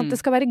 Ikke sant?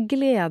 Det skal være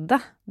glede.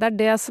 Det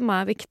det som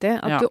viktig.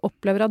 At du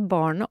opplever at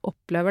barnet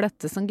opplever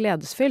dette som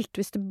gledesfylt.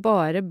 Hvis det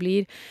bare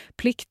blir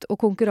plikt og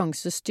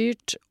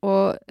konkurransestyrt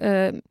og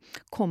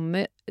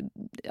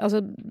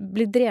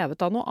blir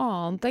drevet av noe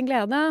annet enn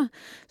glede,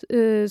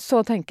 så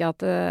tenker jeg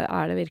at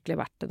det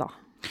virkelig verdt det da.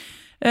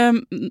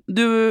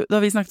 Da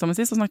vi snakket om det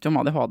sist, så snakket vi om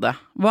ADHD.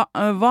 Hva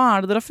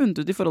det dere har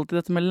funnet ut i forhold til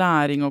dette med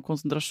læring og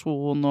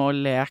konsentrasjon og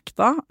lek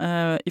da,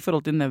 i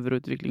forhold til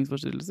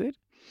nevroutviklingsforstyrrelser?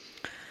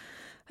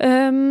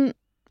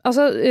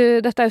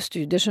 Dette jo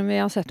studier som vi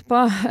har sett på,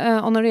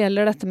 og når det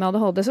gjelder dette med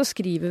ADHD, så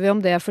skriver vi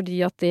om det fordi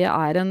at det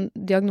en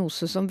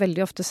diagnose som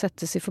veldig ofte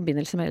settes i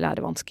forbindelse med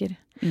lærevansker.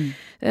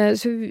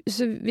 Så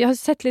vi har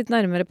sett litt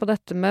nærmere på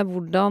dette med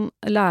hvordan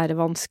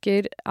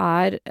lærevansker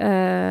et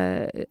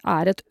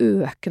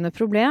økende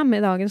problem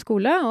i dagens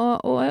skole,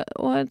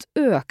 og et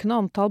økende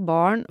antall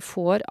barn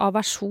får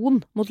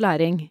aversjon mot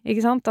læring,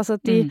 ikke sant? Altså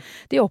at de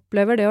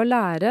opplever det å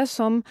lære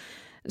som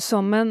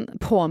en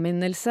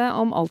påminnelse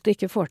om alt de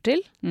ikke får til,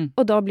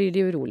 og da blir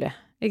de urolige,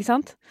 ikke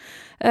sant?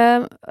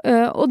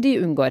 Og de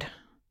unngår.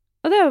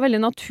 Og det jo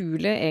veldig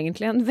naturlig,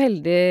 egentlig, en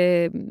veldig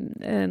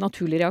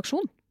naturlig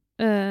reaksjon.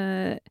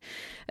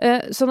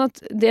 Sånn at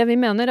det vi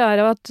mener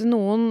at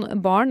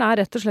noen barn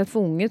rett og slett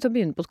for unge til å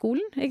begynne på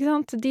skolen, ikke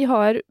sant? De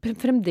har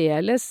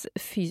fremdeles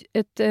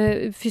et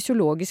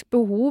fysiologisk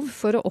behov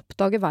for å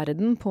oppdage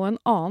verden på en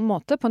annen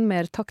måte, på en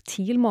mer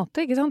taktil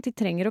måte, ikke sant? De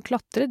trenger å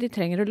klatre, de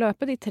trenger å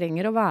løpe, de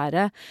trenger å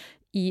være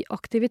i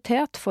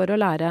aktivitet for å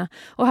lære.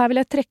 Og her vil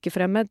jeg trekke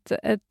frem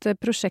et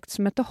prosjekt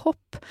som heter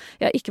Hopp.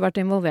 Jeg har ikke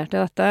vært involvert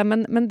i dette,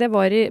 men det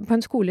var på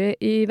en skole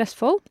i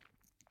Vestfold.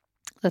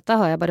 Dette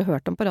har jeg bare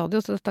hørt om på radio,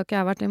 så dette har ikke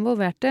jeg vært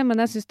involvert i,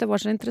 men jeg synes det var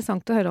så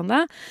interessant å høre om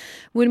det,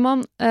 hvor man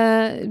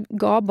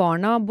ga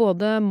barna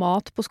både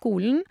mat på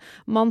skolen,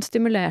 man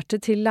stimulerte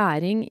til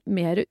læring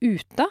mer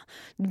ute,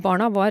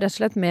 barna var rett og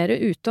slett mer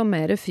ute og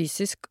mer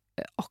fysisk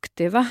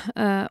aktive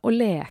og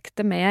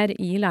lekte mer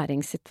i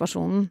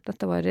læringssituasjonen.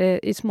 Dette var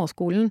i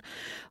småskolen.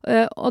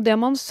 Og det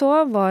man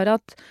så var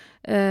at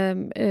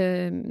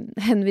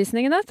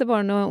henvisningene til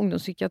barne- og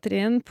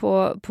ungdomspsykiatrien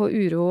på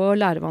uro og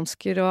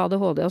lærevansker og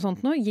ADHD og sånt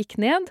noe gikk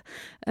ned.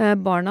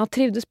 Barna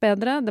trivdes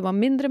bedre, det var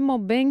mindre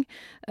mobbing,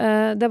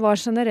 det var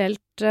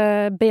generelt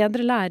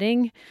bedre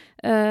læring,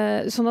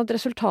 sånn at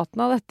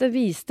resultatene av dette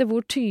viste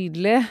hvor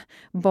tydelig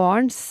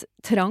barns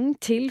trang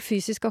til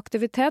fysisk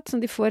aktivitet, som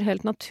de får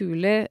helt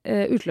naturlig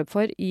utløp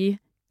for i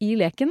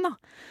leken da,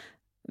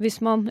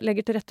 hvis man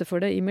legger til rette for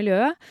det i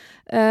miljøet,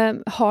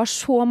 har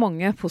så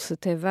mange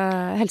positive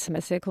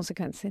helsemessige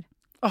konsekvenser.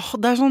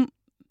 Det sånn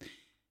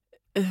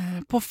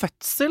på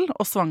fødsel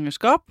og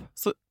svangerskap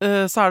så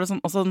det sånn,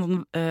 altså,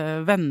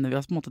 vender vi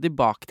oss på en måte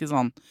tilbake til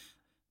sånn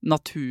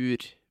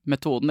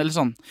naturmetoden, eller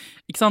sånn,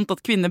 ikke sant?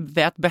 At kvinner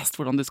vet best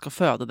hvordan du skal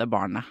føde det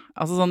barnet.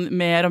 Altså sånn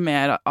mer og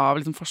mer av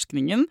liksom,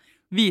 forskningen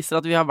viser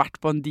at vi har vært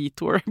på en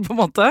detour, på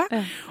en måte. Ja.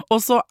 Og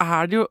så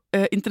det jo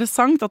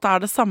interessant at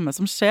det det samme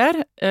som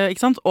skjer,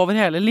 ikke sant? Over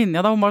hele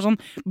linja, da, hvor bare sånn,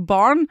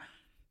 barn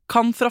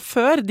kan fra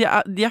før,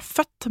 de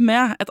født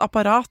med et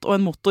apparat og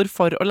en motor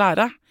for å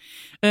lære.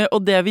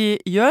 Og det vi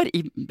gjør,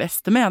 i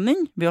beste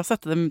mening, ved å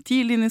sette dem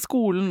tidlig inn i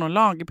skolen og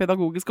lage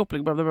pedagogisk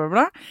opplegg, bla, bla, bla,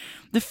 bla,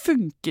 det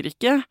funker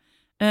ikke.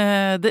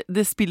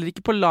 Det spiller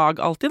ikke på lag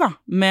alltid da,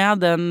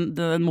 med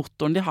den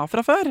motoren de har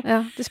fra før. Ja,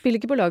 det spiller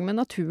ikke på lag med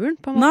naturen,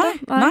 på en måte.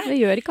 Nei. Det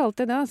gjør ikke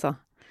alltid det, altså.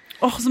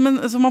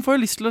 Så man får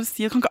jo lyst til å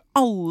si at kan ikke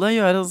alle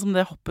gjøre det som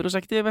det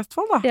hoppprosjektet i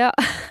Vestfold, da?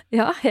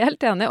 Ja,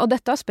 helt enig. Og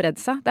dette har spredd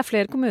seg. Det er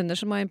flere kommuner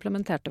som har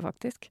implementert det,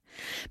 faktisk.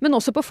 Men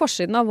også på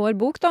forsiden av vår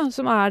bok, da,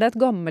 som er det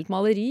et gammelt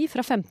maleri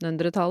fra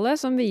 1500-tallet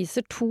som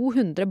viser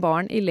 200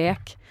 barn i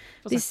lek.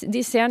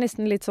 De ser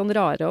nesten litt sånn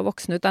rare og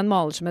voksne ut. Det er en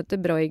maler som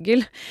heter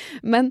Bruegel.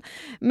 Men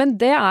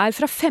det er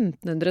fra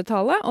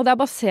 1500-tallet, og det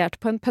er basert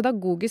på en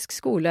pedagogisk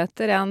skole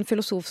etter en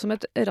filosof som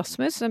het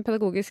Erasmus, en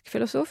pedagogisk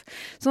filosof.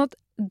 Sånn at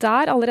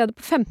der allerede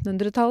på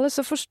 1500-tallet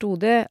så forsto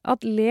de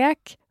at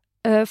lek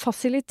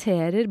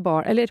fasiliterer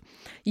barn, eller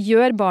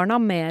gjør barna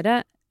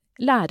mer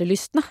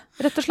lærelystne,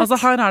 rett og slett. Altså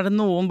her er det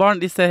noen barn,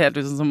 de ser helt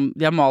ut som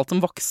de er malt som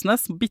voksne,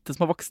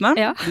 bittesmå voksne.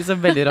 Ja. De ser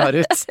veldig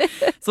rare ut.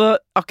 Så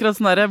akkurat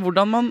sånn der,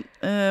 hvordan man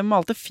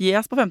malte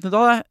fjes på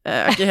 1500-tallet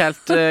er ikke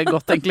helt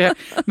godt egentlig.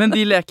 Men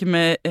de leker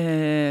med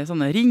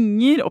sånne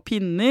ringer og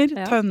pinner,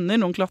 tønner,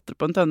 noen klatrer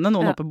på en tønne,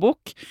 noen hopper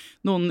bukk,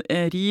 noen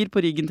rir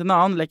på ryggen til en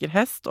annen, leker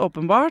hest,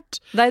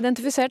 åpenbart. Det er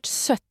identifisert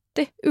 70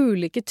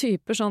 ulike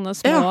typer sånne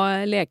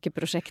små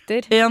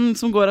lekeprosjekter. En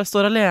som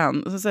står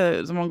alene, så ser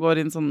det ut som han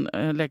går inn sånn,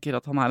 leker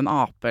at han er en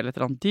ape eller et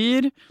eller annet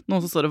dyr.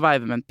 Noen som står og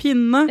veiver med en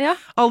pinne. Ja.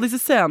 Alle disse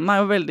scenene er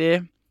jo veldig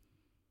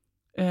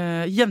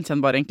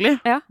gjenkjennbare, egentlig.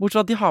 Ja. Bortsett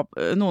fra at de har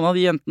noen av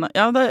de jentene.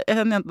 Ja, det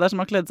er en jente der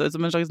som har kledd seg ut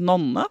som en slags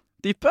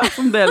nonne-type,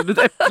 som deler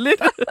ut epler.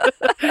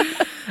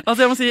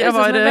 Altså, jeg må si, det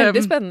er en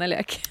veldig spennende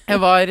lek.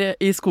 Jeg var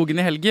i skogen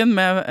i helgen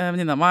med en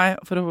venninne av meg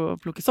for å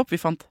plukke sopp.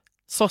 Vi fant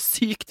så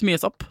sykt mye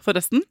sopp,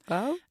 forresten.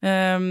 Wow.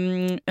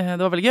 Det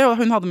var veldig gøy, og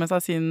hun hadde med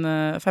seg sin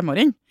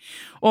 5-åring.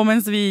 Og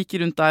mens vi gikk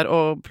rundt der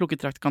og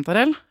plukket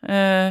traktkantarell,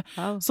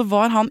 så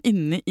var han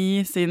inne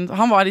i sin...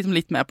 Han var liksom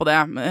litt med på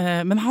det,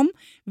 men han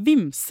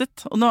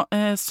vimset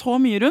så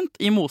mye rundt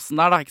i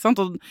mosen der, da, ikke sant?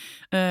 Og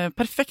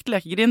perfekt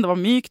lekegrind, det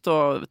var mykt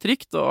og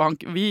trygt,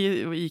 og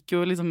vi gikk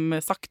jo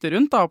liksom sakte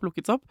rundt da, og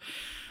plukket sopp.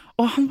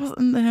 Og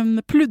han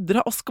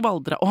pludret og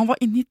skvaldret, og han var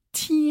inne i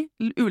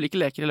 10 ulike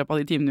leker i løpet av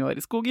de timene vi var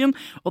i skogen,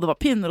 og det var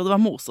pinner, og det var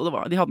mose,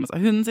 og de hadde med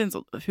seg hunden sin, så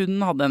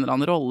hunden hadde en eller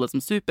annen rolle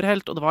som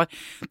superhelt, og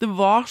det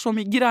var så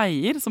mye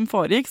greier som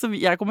foregikk, så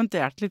jeg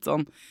kommenterte litt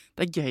sånn,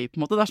 det er gøy på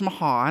en måte, det er som å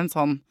ha en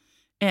sånn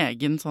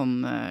egen sånn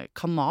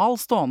kanal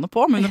stående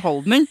på med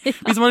underholdning,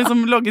 hvis man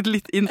liksom logget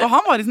litt inn, og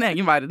han var i sin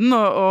egen verden,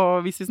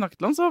 og hvis vi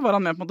snakket til ham, så var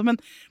han med på en måte, men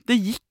det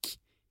gikk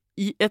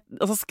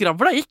altså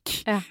skravla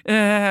gikk,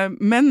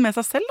 men med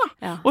seg selv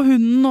da, og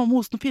hunden og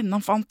mosen og pinnen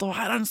han fant, og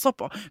her er en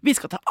sopp, og vi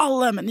skal til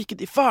alle, men ikke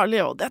de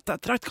farlige, og dette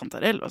er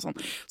traktkantarell og sånn,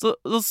 så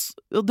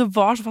det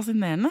var så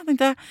fascinerende,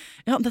 tenkte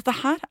jeg, dette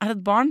her er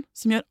et barn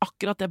som gjør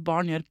akkurat det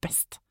barn gjør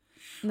best.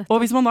 Nettopp.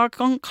 Og hvis man da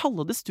kan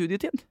kalle det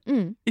studietid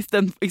i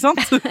stedet, ikke sant?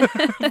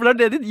 For det er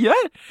det de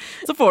gjør,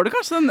 så får du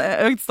kanskje en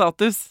økt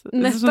status.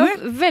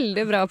 Nettopp,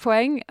 veldig bra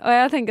poeng. Og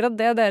jeg tenker at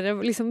det dere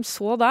liksom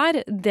så der,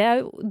 det er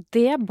jo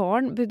det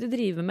barn burde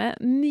drive med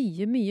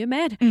mye, mye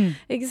mer.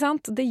 Ikke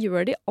sant? Det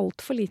gjør de alt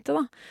for lite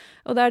da.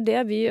 Og det er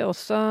det vi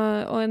også,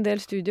 og en del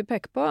studier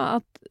peker på,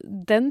 at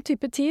den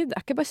type tid er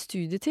ikke bare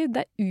studietid,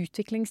 det er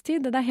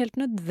utviklingstid. Det er helt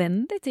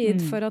nødvendig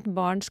tid for at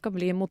barn skal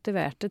bli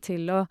motiverte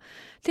til å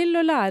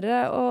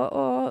lære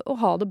og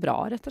ha det bra,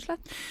 rett og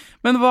slett.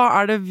 Men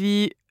hva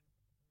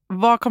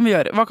kan vi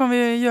gjøre? Hva kan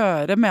vi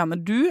gjøre,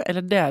 mener du,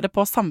 eller dere,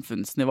 på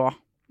samfunnsnivå?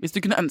 Hvis du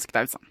kunne ønske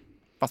deg liksom,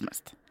 hva som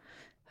helst.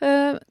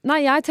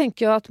 Nei, jeg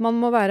tenker jo at man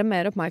må være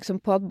mer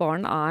oppmerksom på at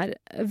barn er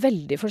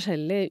veldig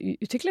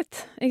forskjellig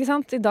utviklet, ikke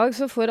sant? I dag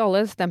så får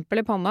alle stempel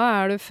i panna.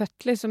 Er du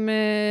født liksom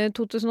i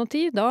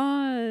 2010,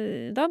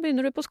 da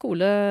begynner du på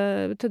skole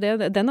til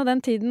den og den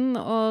tiden,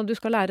 og du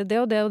skal lære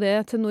det og det og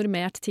det til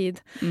normert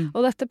tid.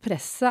 Og dette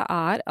presset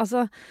er,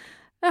 altså...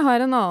 Jeg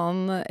har en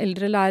annen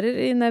eldre lærer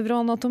i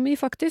nevroanatomi,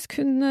 faktisk.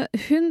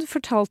 Hun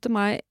fortalte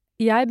meg,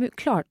 jeg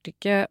lærte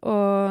ikke å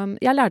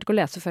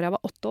lese før jeg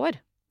var 8 år.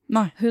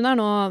 Nei. Hun er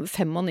nå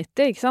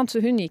 95, ikke sant? Så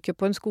hun gikk jo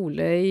på en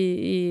skole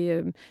i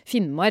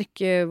Finnmark,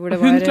 hvor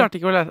det var... Hun klarte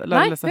ikke å lære å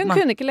lese? Nei,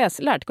 hun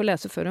lærte ikke å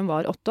lese før hun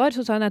var 8 år.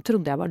 Så sa hun, jeg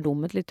trodde jeg var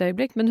dum et lite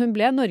øyeblikk, men hun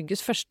ble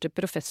Norges første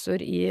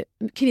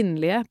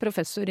kvinnelige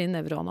professor i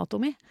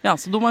nevroanatomi. Ja,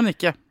 så dum var hun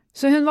ikke.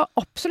 Så hun var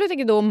absolutt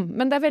ikke dum,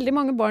 men det er veldig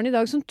mange barn i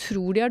dag som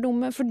tror de er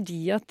dumme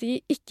fordi at de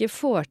ikke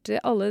får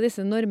til alle disse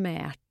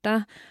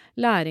normerte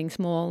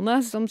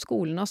læringsmålene som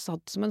skolen har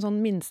satt som en sånn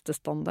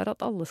minstestandard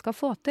at alle skal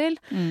få til.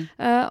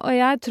 Og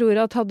jeg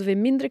tror at hadde vi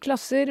mindre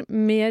klasser,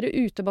 mer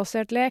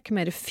utebasert lek,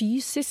 mer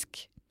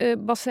fysisk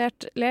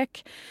basert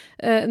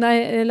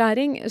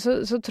læring,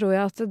 så tror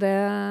jeg at det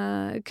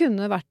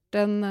kunne vært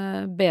en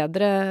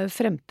bedre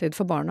fremtid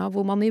for barna,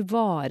 hvor man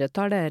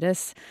ivaretar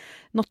deres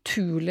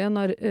naturlige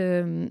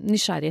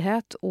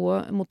nysgjerrighet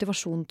og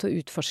motivasjon til å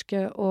utforske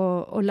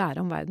og lære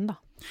om verden, da.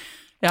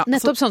 Ja,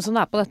 nettopp sånn som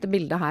det er på dette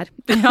bildet her.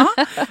 Ja,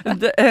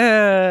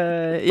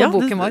 på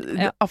boken vår.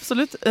 Ja.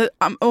 Absolutt.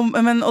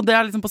 Og det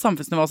er liksom på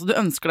samfunnsnivå, så du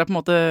ønsker deg på en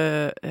måte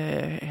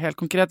helt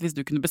konkret, hvis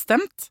du kunne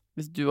bestemt,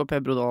 hvis du og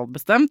Per Brodal hadde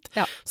bestemt,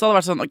 så hadde det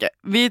vært sånn, ok,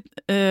 vi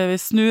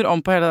snur om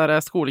på hele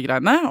der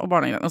skolegreiene og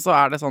barnegreiene, og så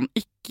er det sånn,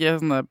 ikke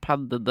sånne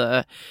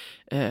paddede,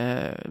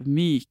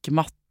 myke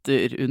matte,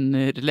 katter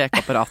under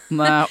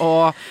lekeapparatene,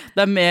 og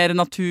det mer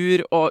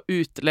natur og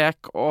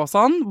utelek og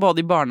sånn, både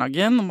i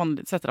barnehagen, og man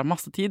setter av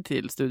masse tid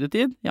til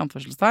studietid, i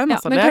anførselstegn, Ja,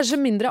 altså men lek. kanskje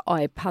mindre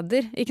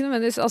iPader, ikke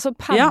nødvendigvis, altså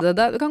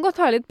paddede, du kan godt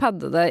ha litt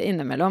paddede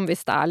innimellom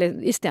hvis det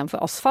litt, i stedet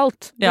for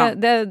asfalt,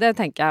 det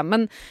tenker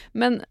jeg,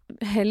 men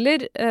heller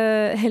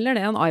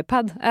det enn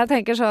iPad, jeg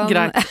tenker sånn.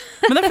 Greit,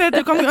 men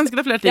du kan ønske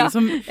deg flere ting,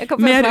 som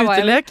mer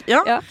utelek,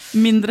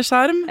 mindre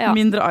skjerm,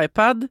 mindre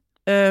iPad,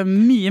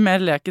 mye mer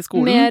lek i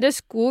skolen. Mer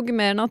skog,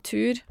 mer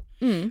natur.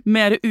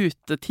 Mer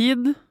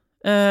utetid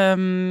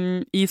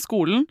i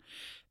skolen.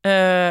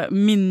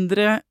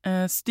 Mindre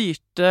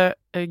styrte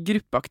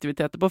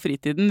gruppeaktiviteter på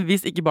fritiden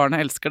hvis ikke barna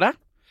elsker det.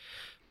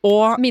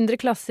 Og mindre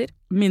klasser.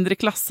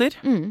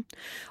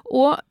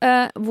 Og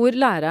hvor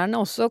lærerne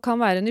også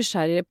kan være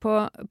nysgjerrige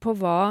på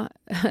hva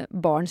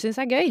barn synes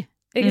gøy.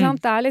 Ikke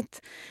sant? Det litt,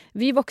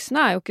 vi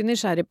voksne jo ikke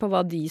nysgjerrige på hva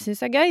de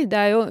synes gøy.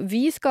 Det jo,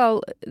 vi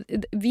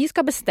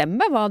skal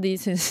bestemme hva de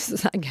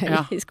synes gøy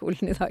i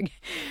skolen i dag.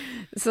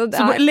 Så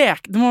det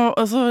det må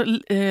også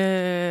at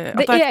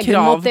det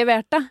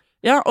egenmotiverte.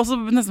 Ja, og så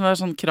nesten være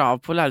sånn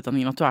krav på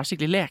lærerutdanningen at du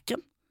skikkelig leken.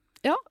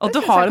 Ja, at du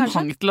har en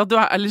hang til at du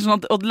eller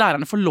sånn at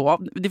lærerne får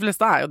lov, de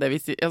fleste jo det vi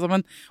sier, altså,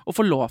 men å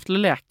få lov til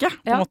å leke,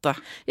 på en måte.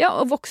 Ja,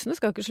 og voksne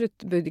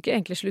burde ikke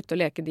egentlig slutte å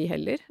leke de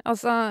heller.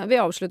 Altså, vi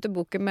avslutter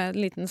boken med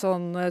en liten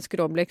sånn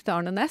skråblikk til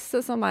Arne Næss,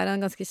 som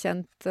en ganske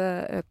kjent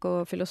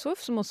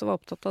økofilosof, som også var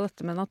opptatt av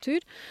dette med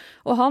natur.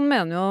 Og han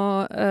mener jo,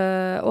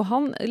 og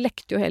han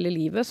lekte jo hele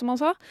livet, som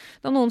han sa.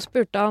 Da noen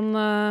spurte han,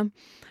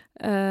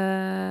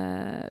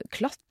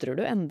 klatrer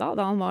du enda?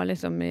 Da han var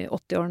liksom i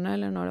 80-årene,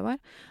 eller når det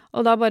var.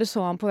 Og da bare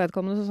så han på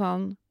vedkommende, så sa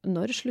han,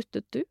 når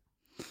sluttet du?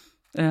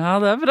 Ja,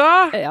 det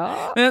bra! Ja.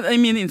 Men i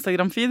min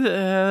Instagram-feed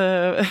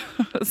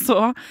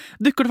så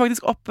dukker det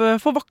faktisk opp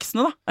for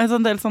voksne, da. Altså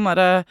en del sånn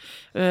der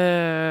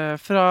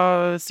fra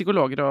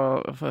psykologer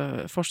og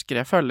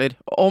forskere følger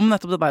om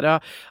nettopp det der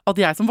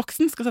at jeg som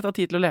voksen skal sette av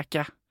tid til å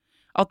leke.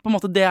 At på en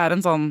måte det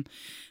en sånn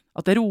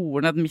at det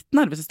roer ned mitt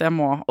nervesystem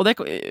også. Og det,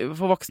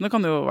 for voksne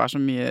kan det jo være så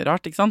mye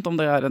rart, ikke sant? Om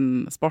det en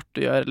sport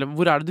du gjør, eller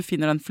hvor det du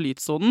finner den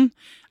flytsonen?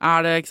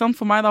 Det, ikke sant?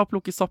 For meg da, å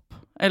plukke sopp,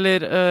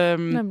 eller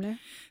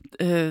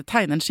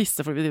tegne en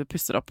skisse fordi vi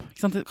pusser opp.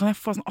 Ikke sant? Kan jeg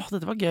få sånn,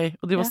 dette var gøy,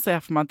 og drive og se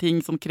for meg ting,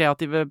 sånn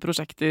kreative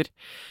prosjekter,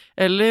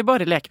 eller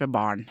bare leke med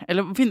barn,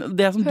 eller finne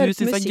det som du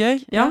synes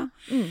gøy. Ja.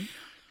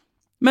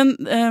 Men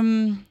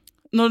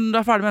når du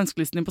ferdig med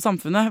ønskelisten din på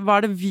samfunnet,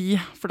 hva det vi,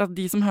 for at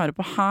de som hører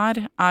på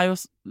her, jo,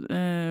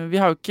 vi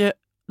har jo ikke,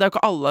 det jo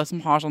ikke alle som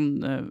har sånn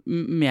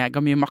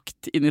mega mye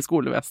makt inn i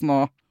skolevesen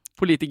og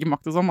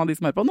politikermakt og sånn, av de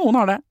som hører på. Noen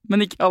har det,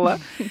 men ikke alle.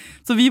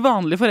 Så vi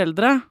vanlige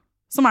foreldre,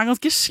 som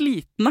ganske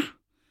slitne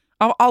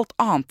av alt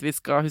annet vi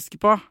skal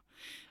huske på,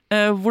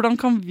 hvordan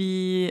kan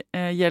vi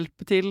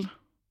hjelpe til?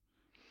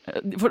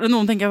 For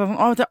noen tenker sånn,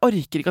 jeg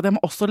orker ikke at jeg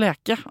må også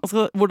leke.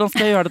 Altså, hvordan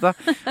skal jeg gjøre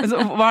dette?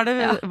 Altså,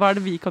 hva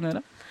det vi kan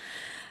gjøre?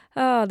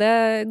 Ja, det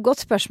et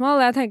godt spørsmål.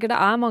 Jeg tenker det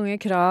mange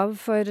krav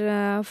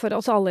for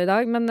oss alle i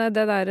dag, men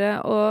det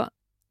der å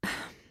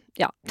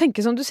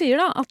tenke som du sier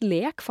da, at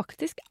lek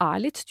faktisk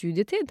litt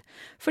studietid.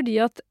 Fordi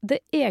at det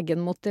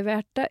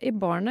egenmotiverte i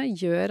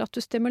barnet gjør at du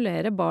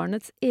stimulerer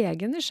barnets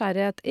egen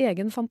nysgjerrighet,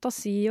 egen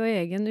fantasi og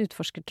egen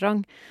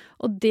utforskertrang.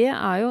 Og det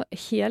jo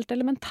helt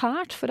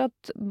elementært for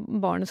at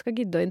barnet skal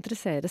gidde å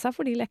interessere seg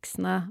for de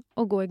leksene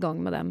og gå i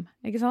gang med dem,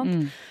 ikke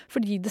sant?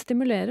 Fordi det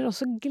stimulerer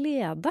også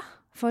glede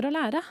for å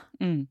lære.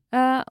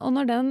 Og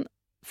når den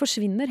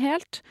forsvinner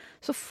helt,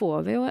 så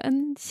får vi jo en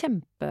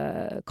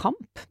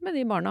kjempekamp med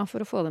de barna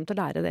for å få dem til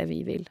å lære det vi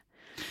vil.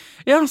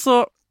 Ja,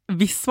 så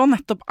hvis man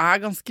nettopp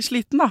ganske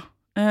sliten da,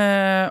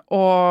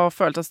 og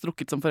føler seg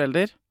strukket som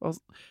forelder, og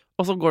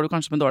så går du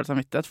kanskje med dårlig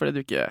samvittighet fordi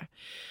du ikke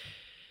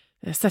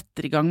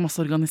setter i gang masse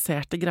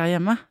organiserte greier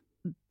hjemme,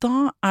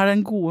 da det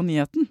den gode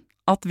nyheten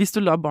at hvis du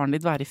lar barnet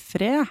ditt være i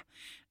fred,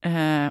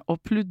 og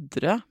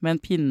pludre med en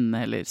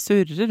pinne, eller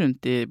surre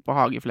rundt på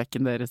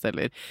hageflekken deres,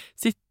 eller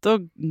sitte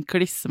og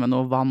klisse med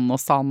noe vann og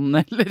sand,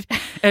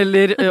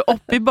 eller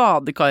opp i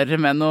badekaret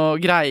med noe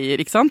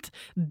greier, ikke sant?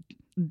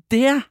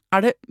 Det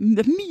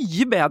det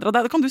mye bedre.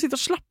 Da kan du sitte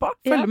og slappe av,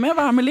 følge med,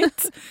 være med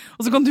litt,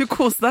 og så kan du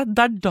kose deg.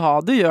 Det da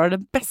du gjør det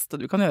beste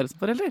du kan gjøre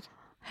som forelder.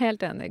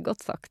 Helt enig,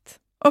 godt sagt.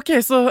 Ok,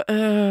 så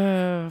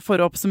for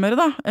å oppsummere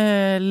da,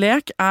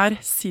 lek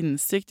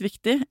sinnssykt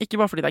viktig, ikke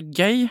bare fordi det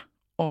gøy,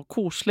 og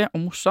koselig og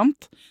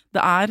morsomt.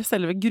 Det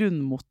selve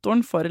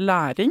grunnmotoren for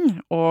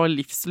læring og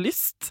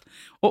livslyst,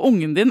 og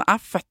ungen din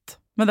født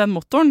med den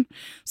motoren.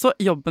 Så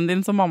jobben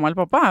din som mamma eller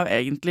pappa jo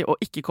egentlig å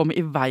ikke komme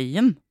i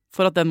veien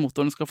for at den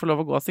motoren skal få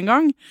lov å gå sin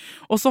gang.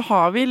 Og så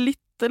har vi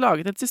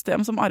laget et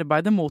system som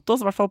arbeider mot oss,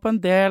 i hvert fall på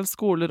en del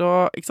skoler,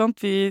 og ikke sant?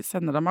 Vi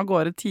sender dem av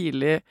gårde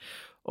tidlig,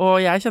 og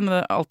jeg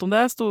kjenner alt om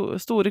det,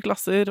 store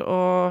klasser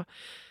og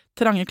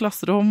trange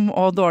klasserom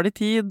og dårlig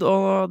tid,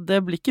 og det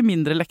blir ikke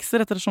mindre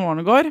lekser etter som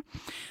årene går.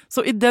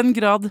 Så i den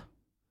grad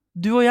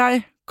du og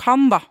jeg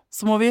kan da,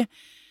 så må vi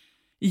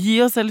gi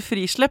oss selv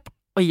frislepp.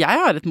 Og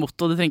jeg har et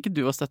motto, det trenger ikke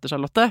du å støtte,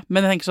 Charlotte,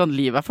 men jeg tenker sånn,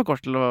 livet for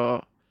kort til å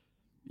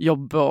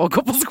jobbe og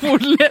gå på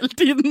skolen hele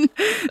tiden.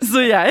 Så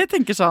jeg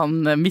tenker sånn,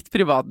 mitt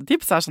private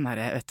tips er sånn her,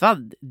 vet du hva,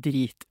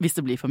 hvis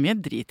det blir for mye,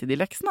 drit i de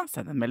leksene,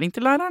 send en melding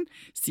til læreren,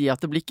 si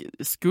at det blir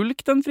skulk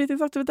den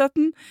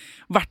fritidsaktiviteten. I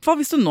hvert fall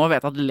hvis du nå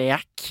vet at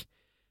lek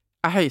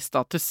er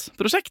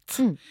høystatusprosjekt.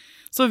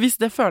 Så hvis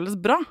det føles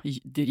bra,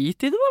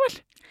 drit i det da vel.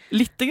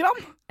 Litte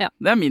grann. Ja.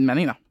 Det er min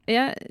mening da.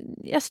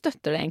 Jeg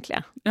støtter det egentlig.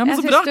 Ja, jeg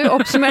synes du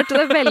oppsummerte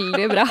det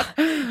veldig bra.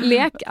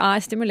 Lek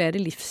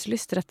stimulerer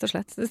livslyst, rett og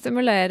slett. Det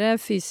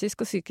stimulerer fysisk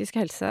og psykisk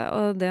helse,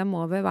 og det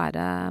må vi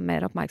være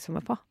mer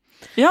oppmerksomme på.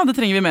 Ja, det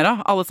trenger vi mer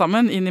av, alle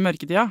sammen, inn i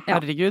mørketida.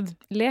 Herregud.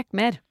 Lek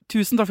mer.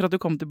 Tusen takk for at du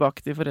kom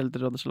tilbake til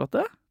Foreldrerådet,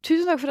 Charlotte.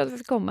 Tusen takk for at du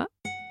fikk komme.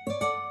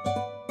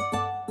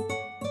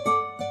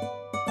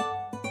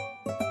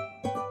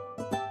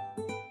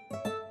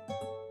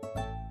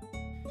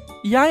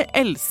 Jeg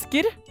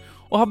elsker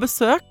å ha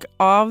besøk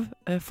av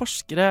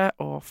forskere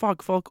og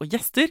fagfolk og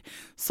gjester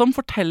som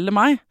forteller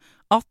meg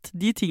at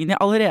de tingene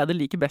jeg allerede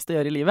liker best å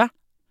gjøre i livet,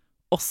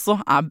 også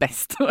er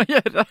best å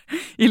gjøre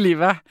i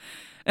livet.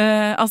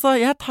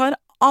 Jeg tar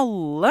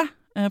alle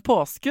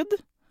påskudd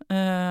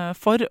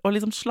for å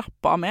liksom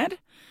slappe av mer,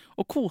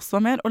 og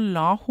kose meg mer, og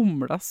la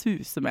humla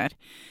suse mer.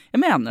 Jeg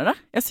mener det.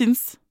 Jeg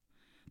synes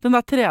den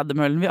der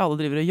tredemøllen vi alle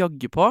driver og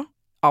jogger på,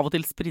 av og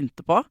til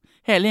sprinte på,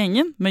 hele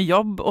gjengen, med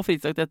jobb og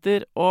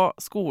fritidsaktiviteter og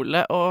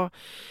skole og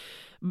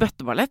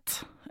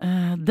bøtteballett.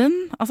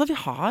 Vi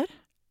har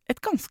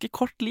et ganske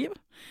kort liv.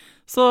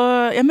 Så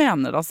jeg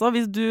mener altså,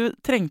 hvis du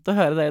trengte å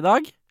høre det i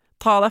dag,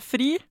 ta deg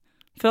fri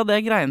fra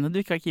det greiene du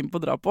ikke har keen på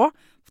å dra på.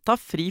 Ta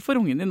fri for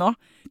ungen din nå.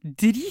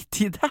 Drit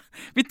i det.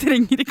 Vi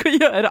trenger ikke å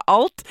gjøre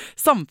alt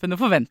samfunnet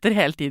forventer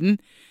hele tiden.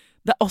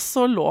 Det er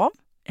også lov.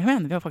 Jeg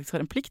mener vi faktisk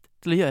har en plikt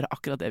til å gjøre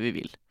akkurat det vi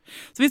vil.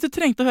 Så hvis du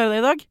trengte å høre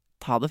det i dag,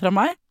 ta det fra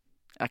meg.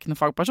 Jeg er ikke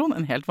noen fagperson,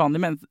 et helt vanlig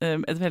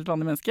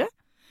menneske.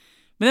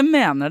 Men jeg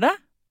mener det.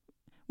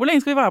 Hvor lenge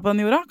skal vi være på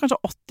denne jorda?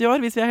 Kanskje 80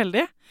 år, hvis vi er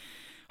heldige.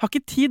 Har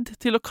ikke tid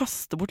til å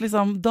kaste bort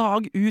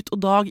dag ut og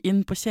dag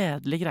inn på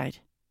kjedelige greier.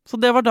 Så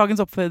det var dagens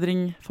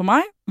oppfordring for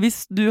meg.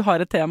 Hvis du har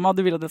et tema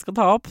du vil at jeg skal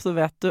ta opp, så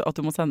vet du at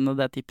du må sende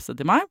det tipset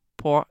til meg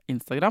på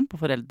Instagram, på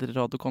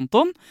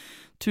Foreldrerådet-kontoen.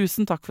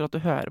 Tusen takk for at du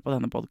hører på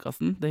denne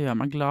podcasten. Det gjør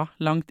meg glad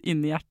langt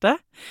inn i hjertet.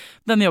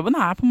 Denne jobben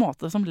er på en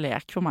måte som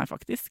lek for meg,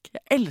 faktisk.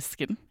 Jeg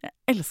elsker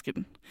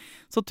den.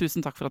 Så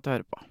tusen takk for at du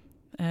hører på.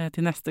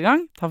 Til neste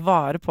gang, ta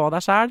vare på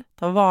deg selv,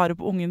 ta vare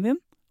på ungen din,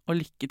 og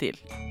lykke til.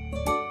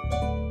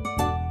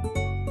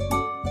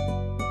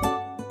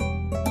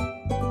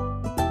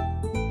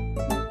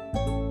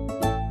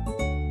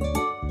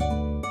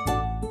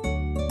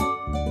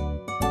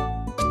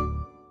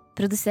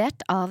 Produsert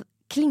av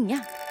Klinge.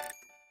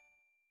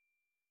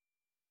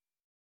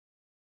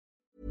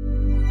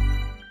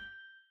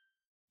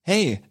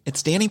 Hey,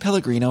 it's Danny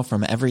Pellegrino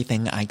from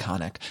Everything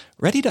Iconic.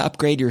 Ready to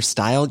upgrade your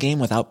style game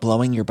without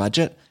blowing your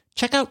budget?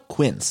 Check out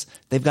Quince.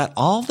 They've got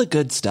all the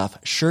good stuff,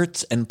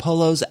 shirts and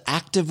polos,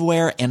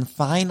 activewear, and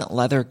fine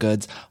leather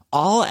goods,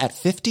 all at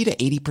 50 to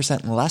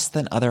 80% less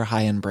than other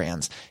high-end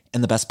brands.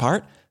 And the best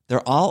part?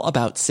 They're all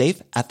about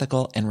safe,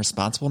 ethical, and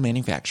responsible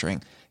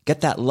manufacturing.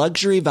 Get that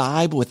luxury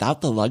vibe without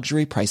the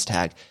luxury price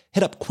tag.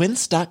 Hit up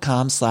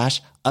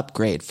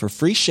quince.com/upgrade for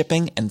free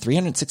shipping and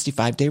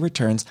 365-day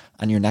returns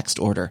on your next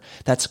order.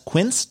 That's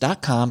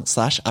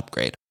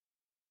quince.com/upgrade.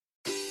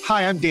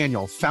 Hi, I'm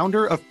Daniel,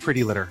 founder of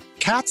Pretty Litter.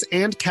 Cats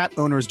and cat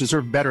owners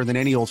deserve better than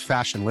any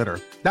old-fashioned litter.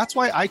 That's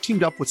why I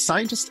teamed up with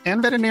scientists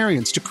and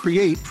veterinarians to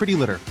create Pretty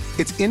Litter.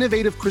 Its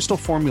innovative crystal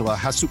formula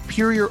has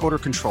superior odor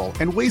control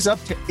and weighs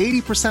up to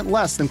 80%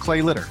 less than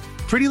clay litter.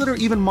 Pretty Litter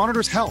even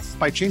monitors health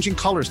by changing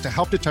colors to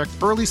help detect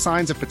early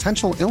signs of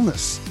potential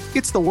illness.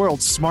 It's the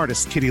world's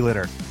smartest kitty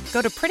litter.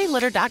 Go to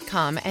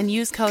prettylitter.com and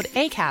use code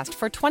ACAST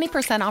for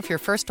 20% off your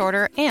first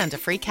order and a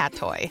free cat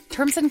toy.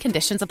 Terms and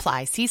conditions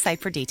apply. See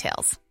site for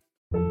details.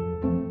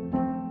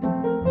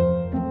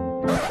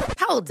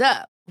 Hold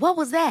up. What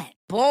was that?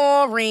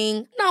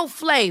 Boring. No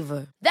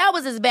flavor. That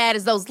was as bad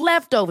as those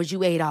leftovers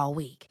you ate all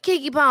week.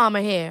 Keke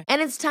Palmer here,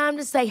 and it's time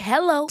to say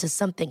hello to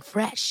something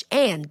fresh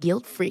and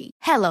guilt-free.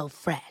 Hello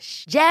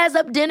Fresh. Jazz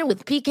up dinner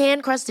with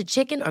pecan-crusted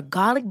chicken or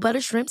garlic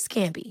butter shrimp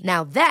scampi.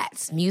 Now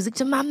that's music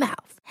to my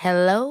mouth.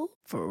 Hello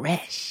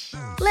Fresh.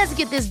 Let's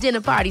get this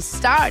dinner party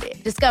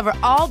started. Discover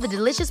all the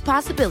delicious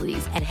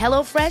possibilities at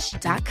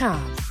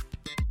HelloFresh.com.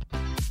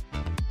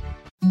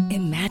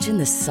 Imagine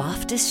the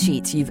softest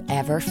sheets you've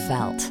ever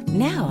felt.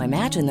 Now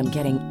imagine them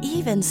getting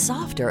even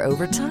softer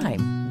over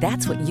time.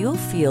 That's what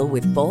you'll feel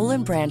with Boll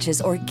 &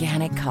 Branch's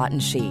organic cotton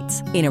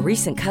sheets. In a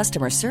recent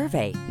customer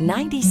survey,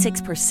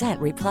 96%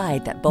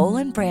 replied that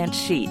Boll & Branch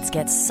sheets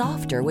get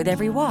softer with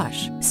every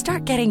wash.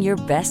 Start getting your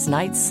best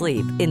night's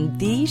sleep in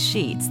these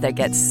sheets that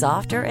get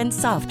softer and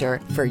softer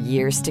for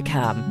years to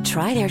come.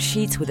 Try their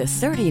sheets with a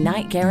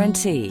 30-night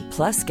guarantee.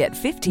 Plus, get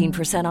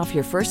 15% off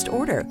your first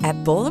order at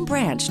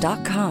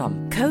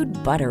bollandbranch.com. Code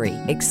BUTTERY.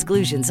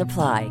 Exclusions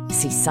apply.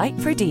 See site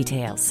for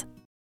details.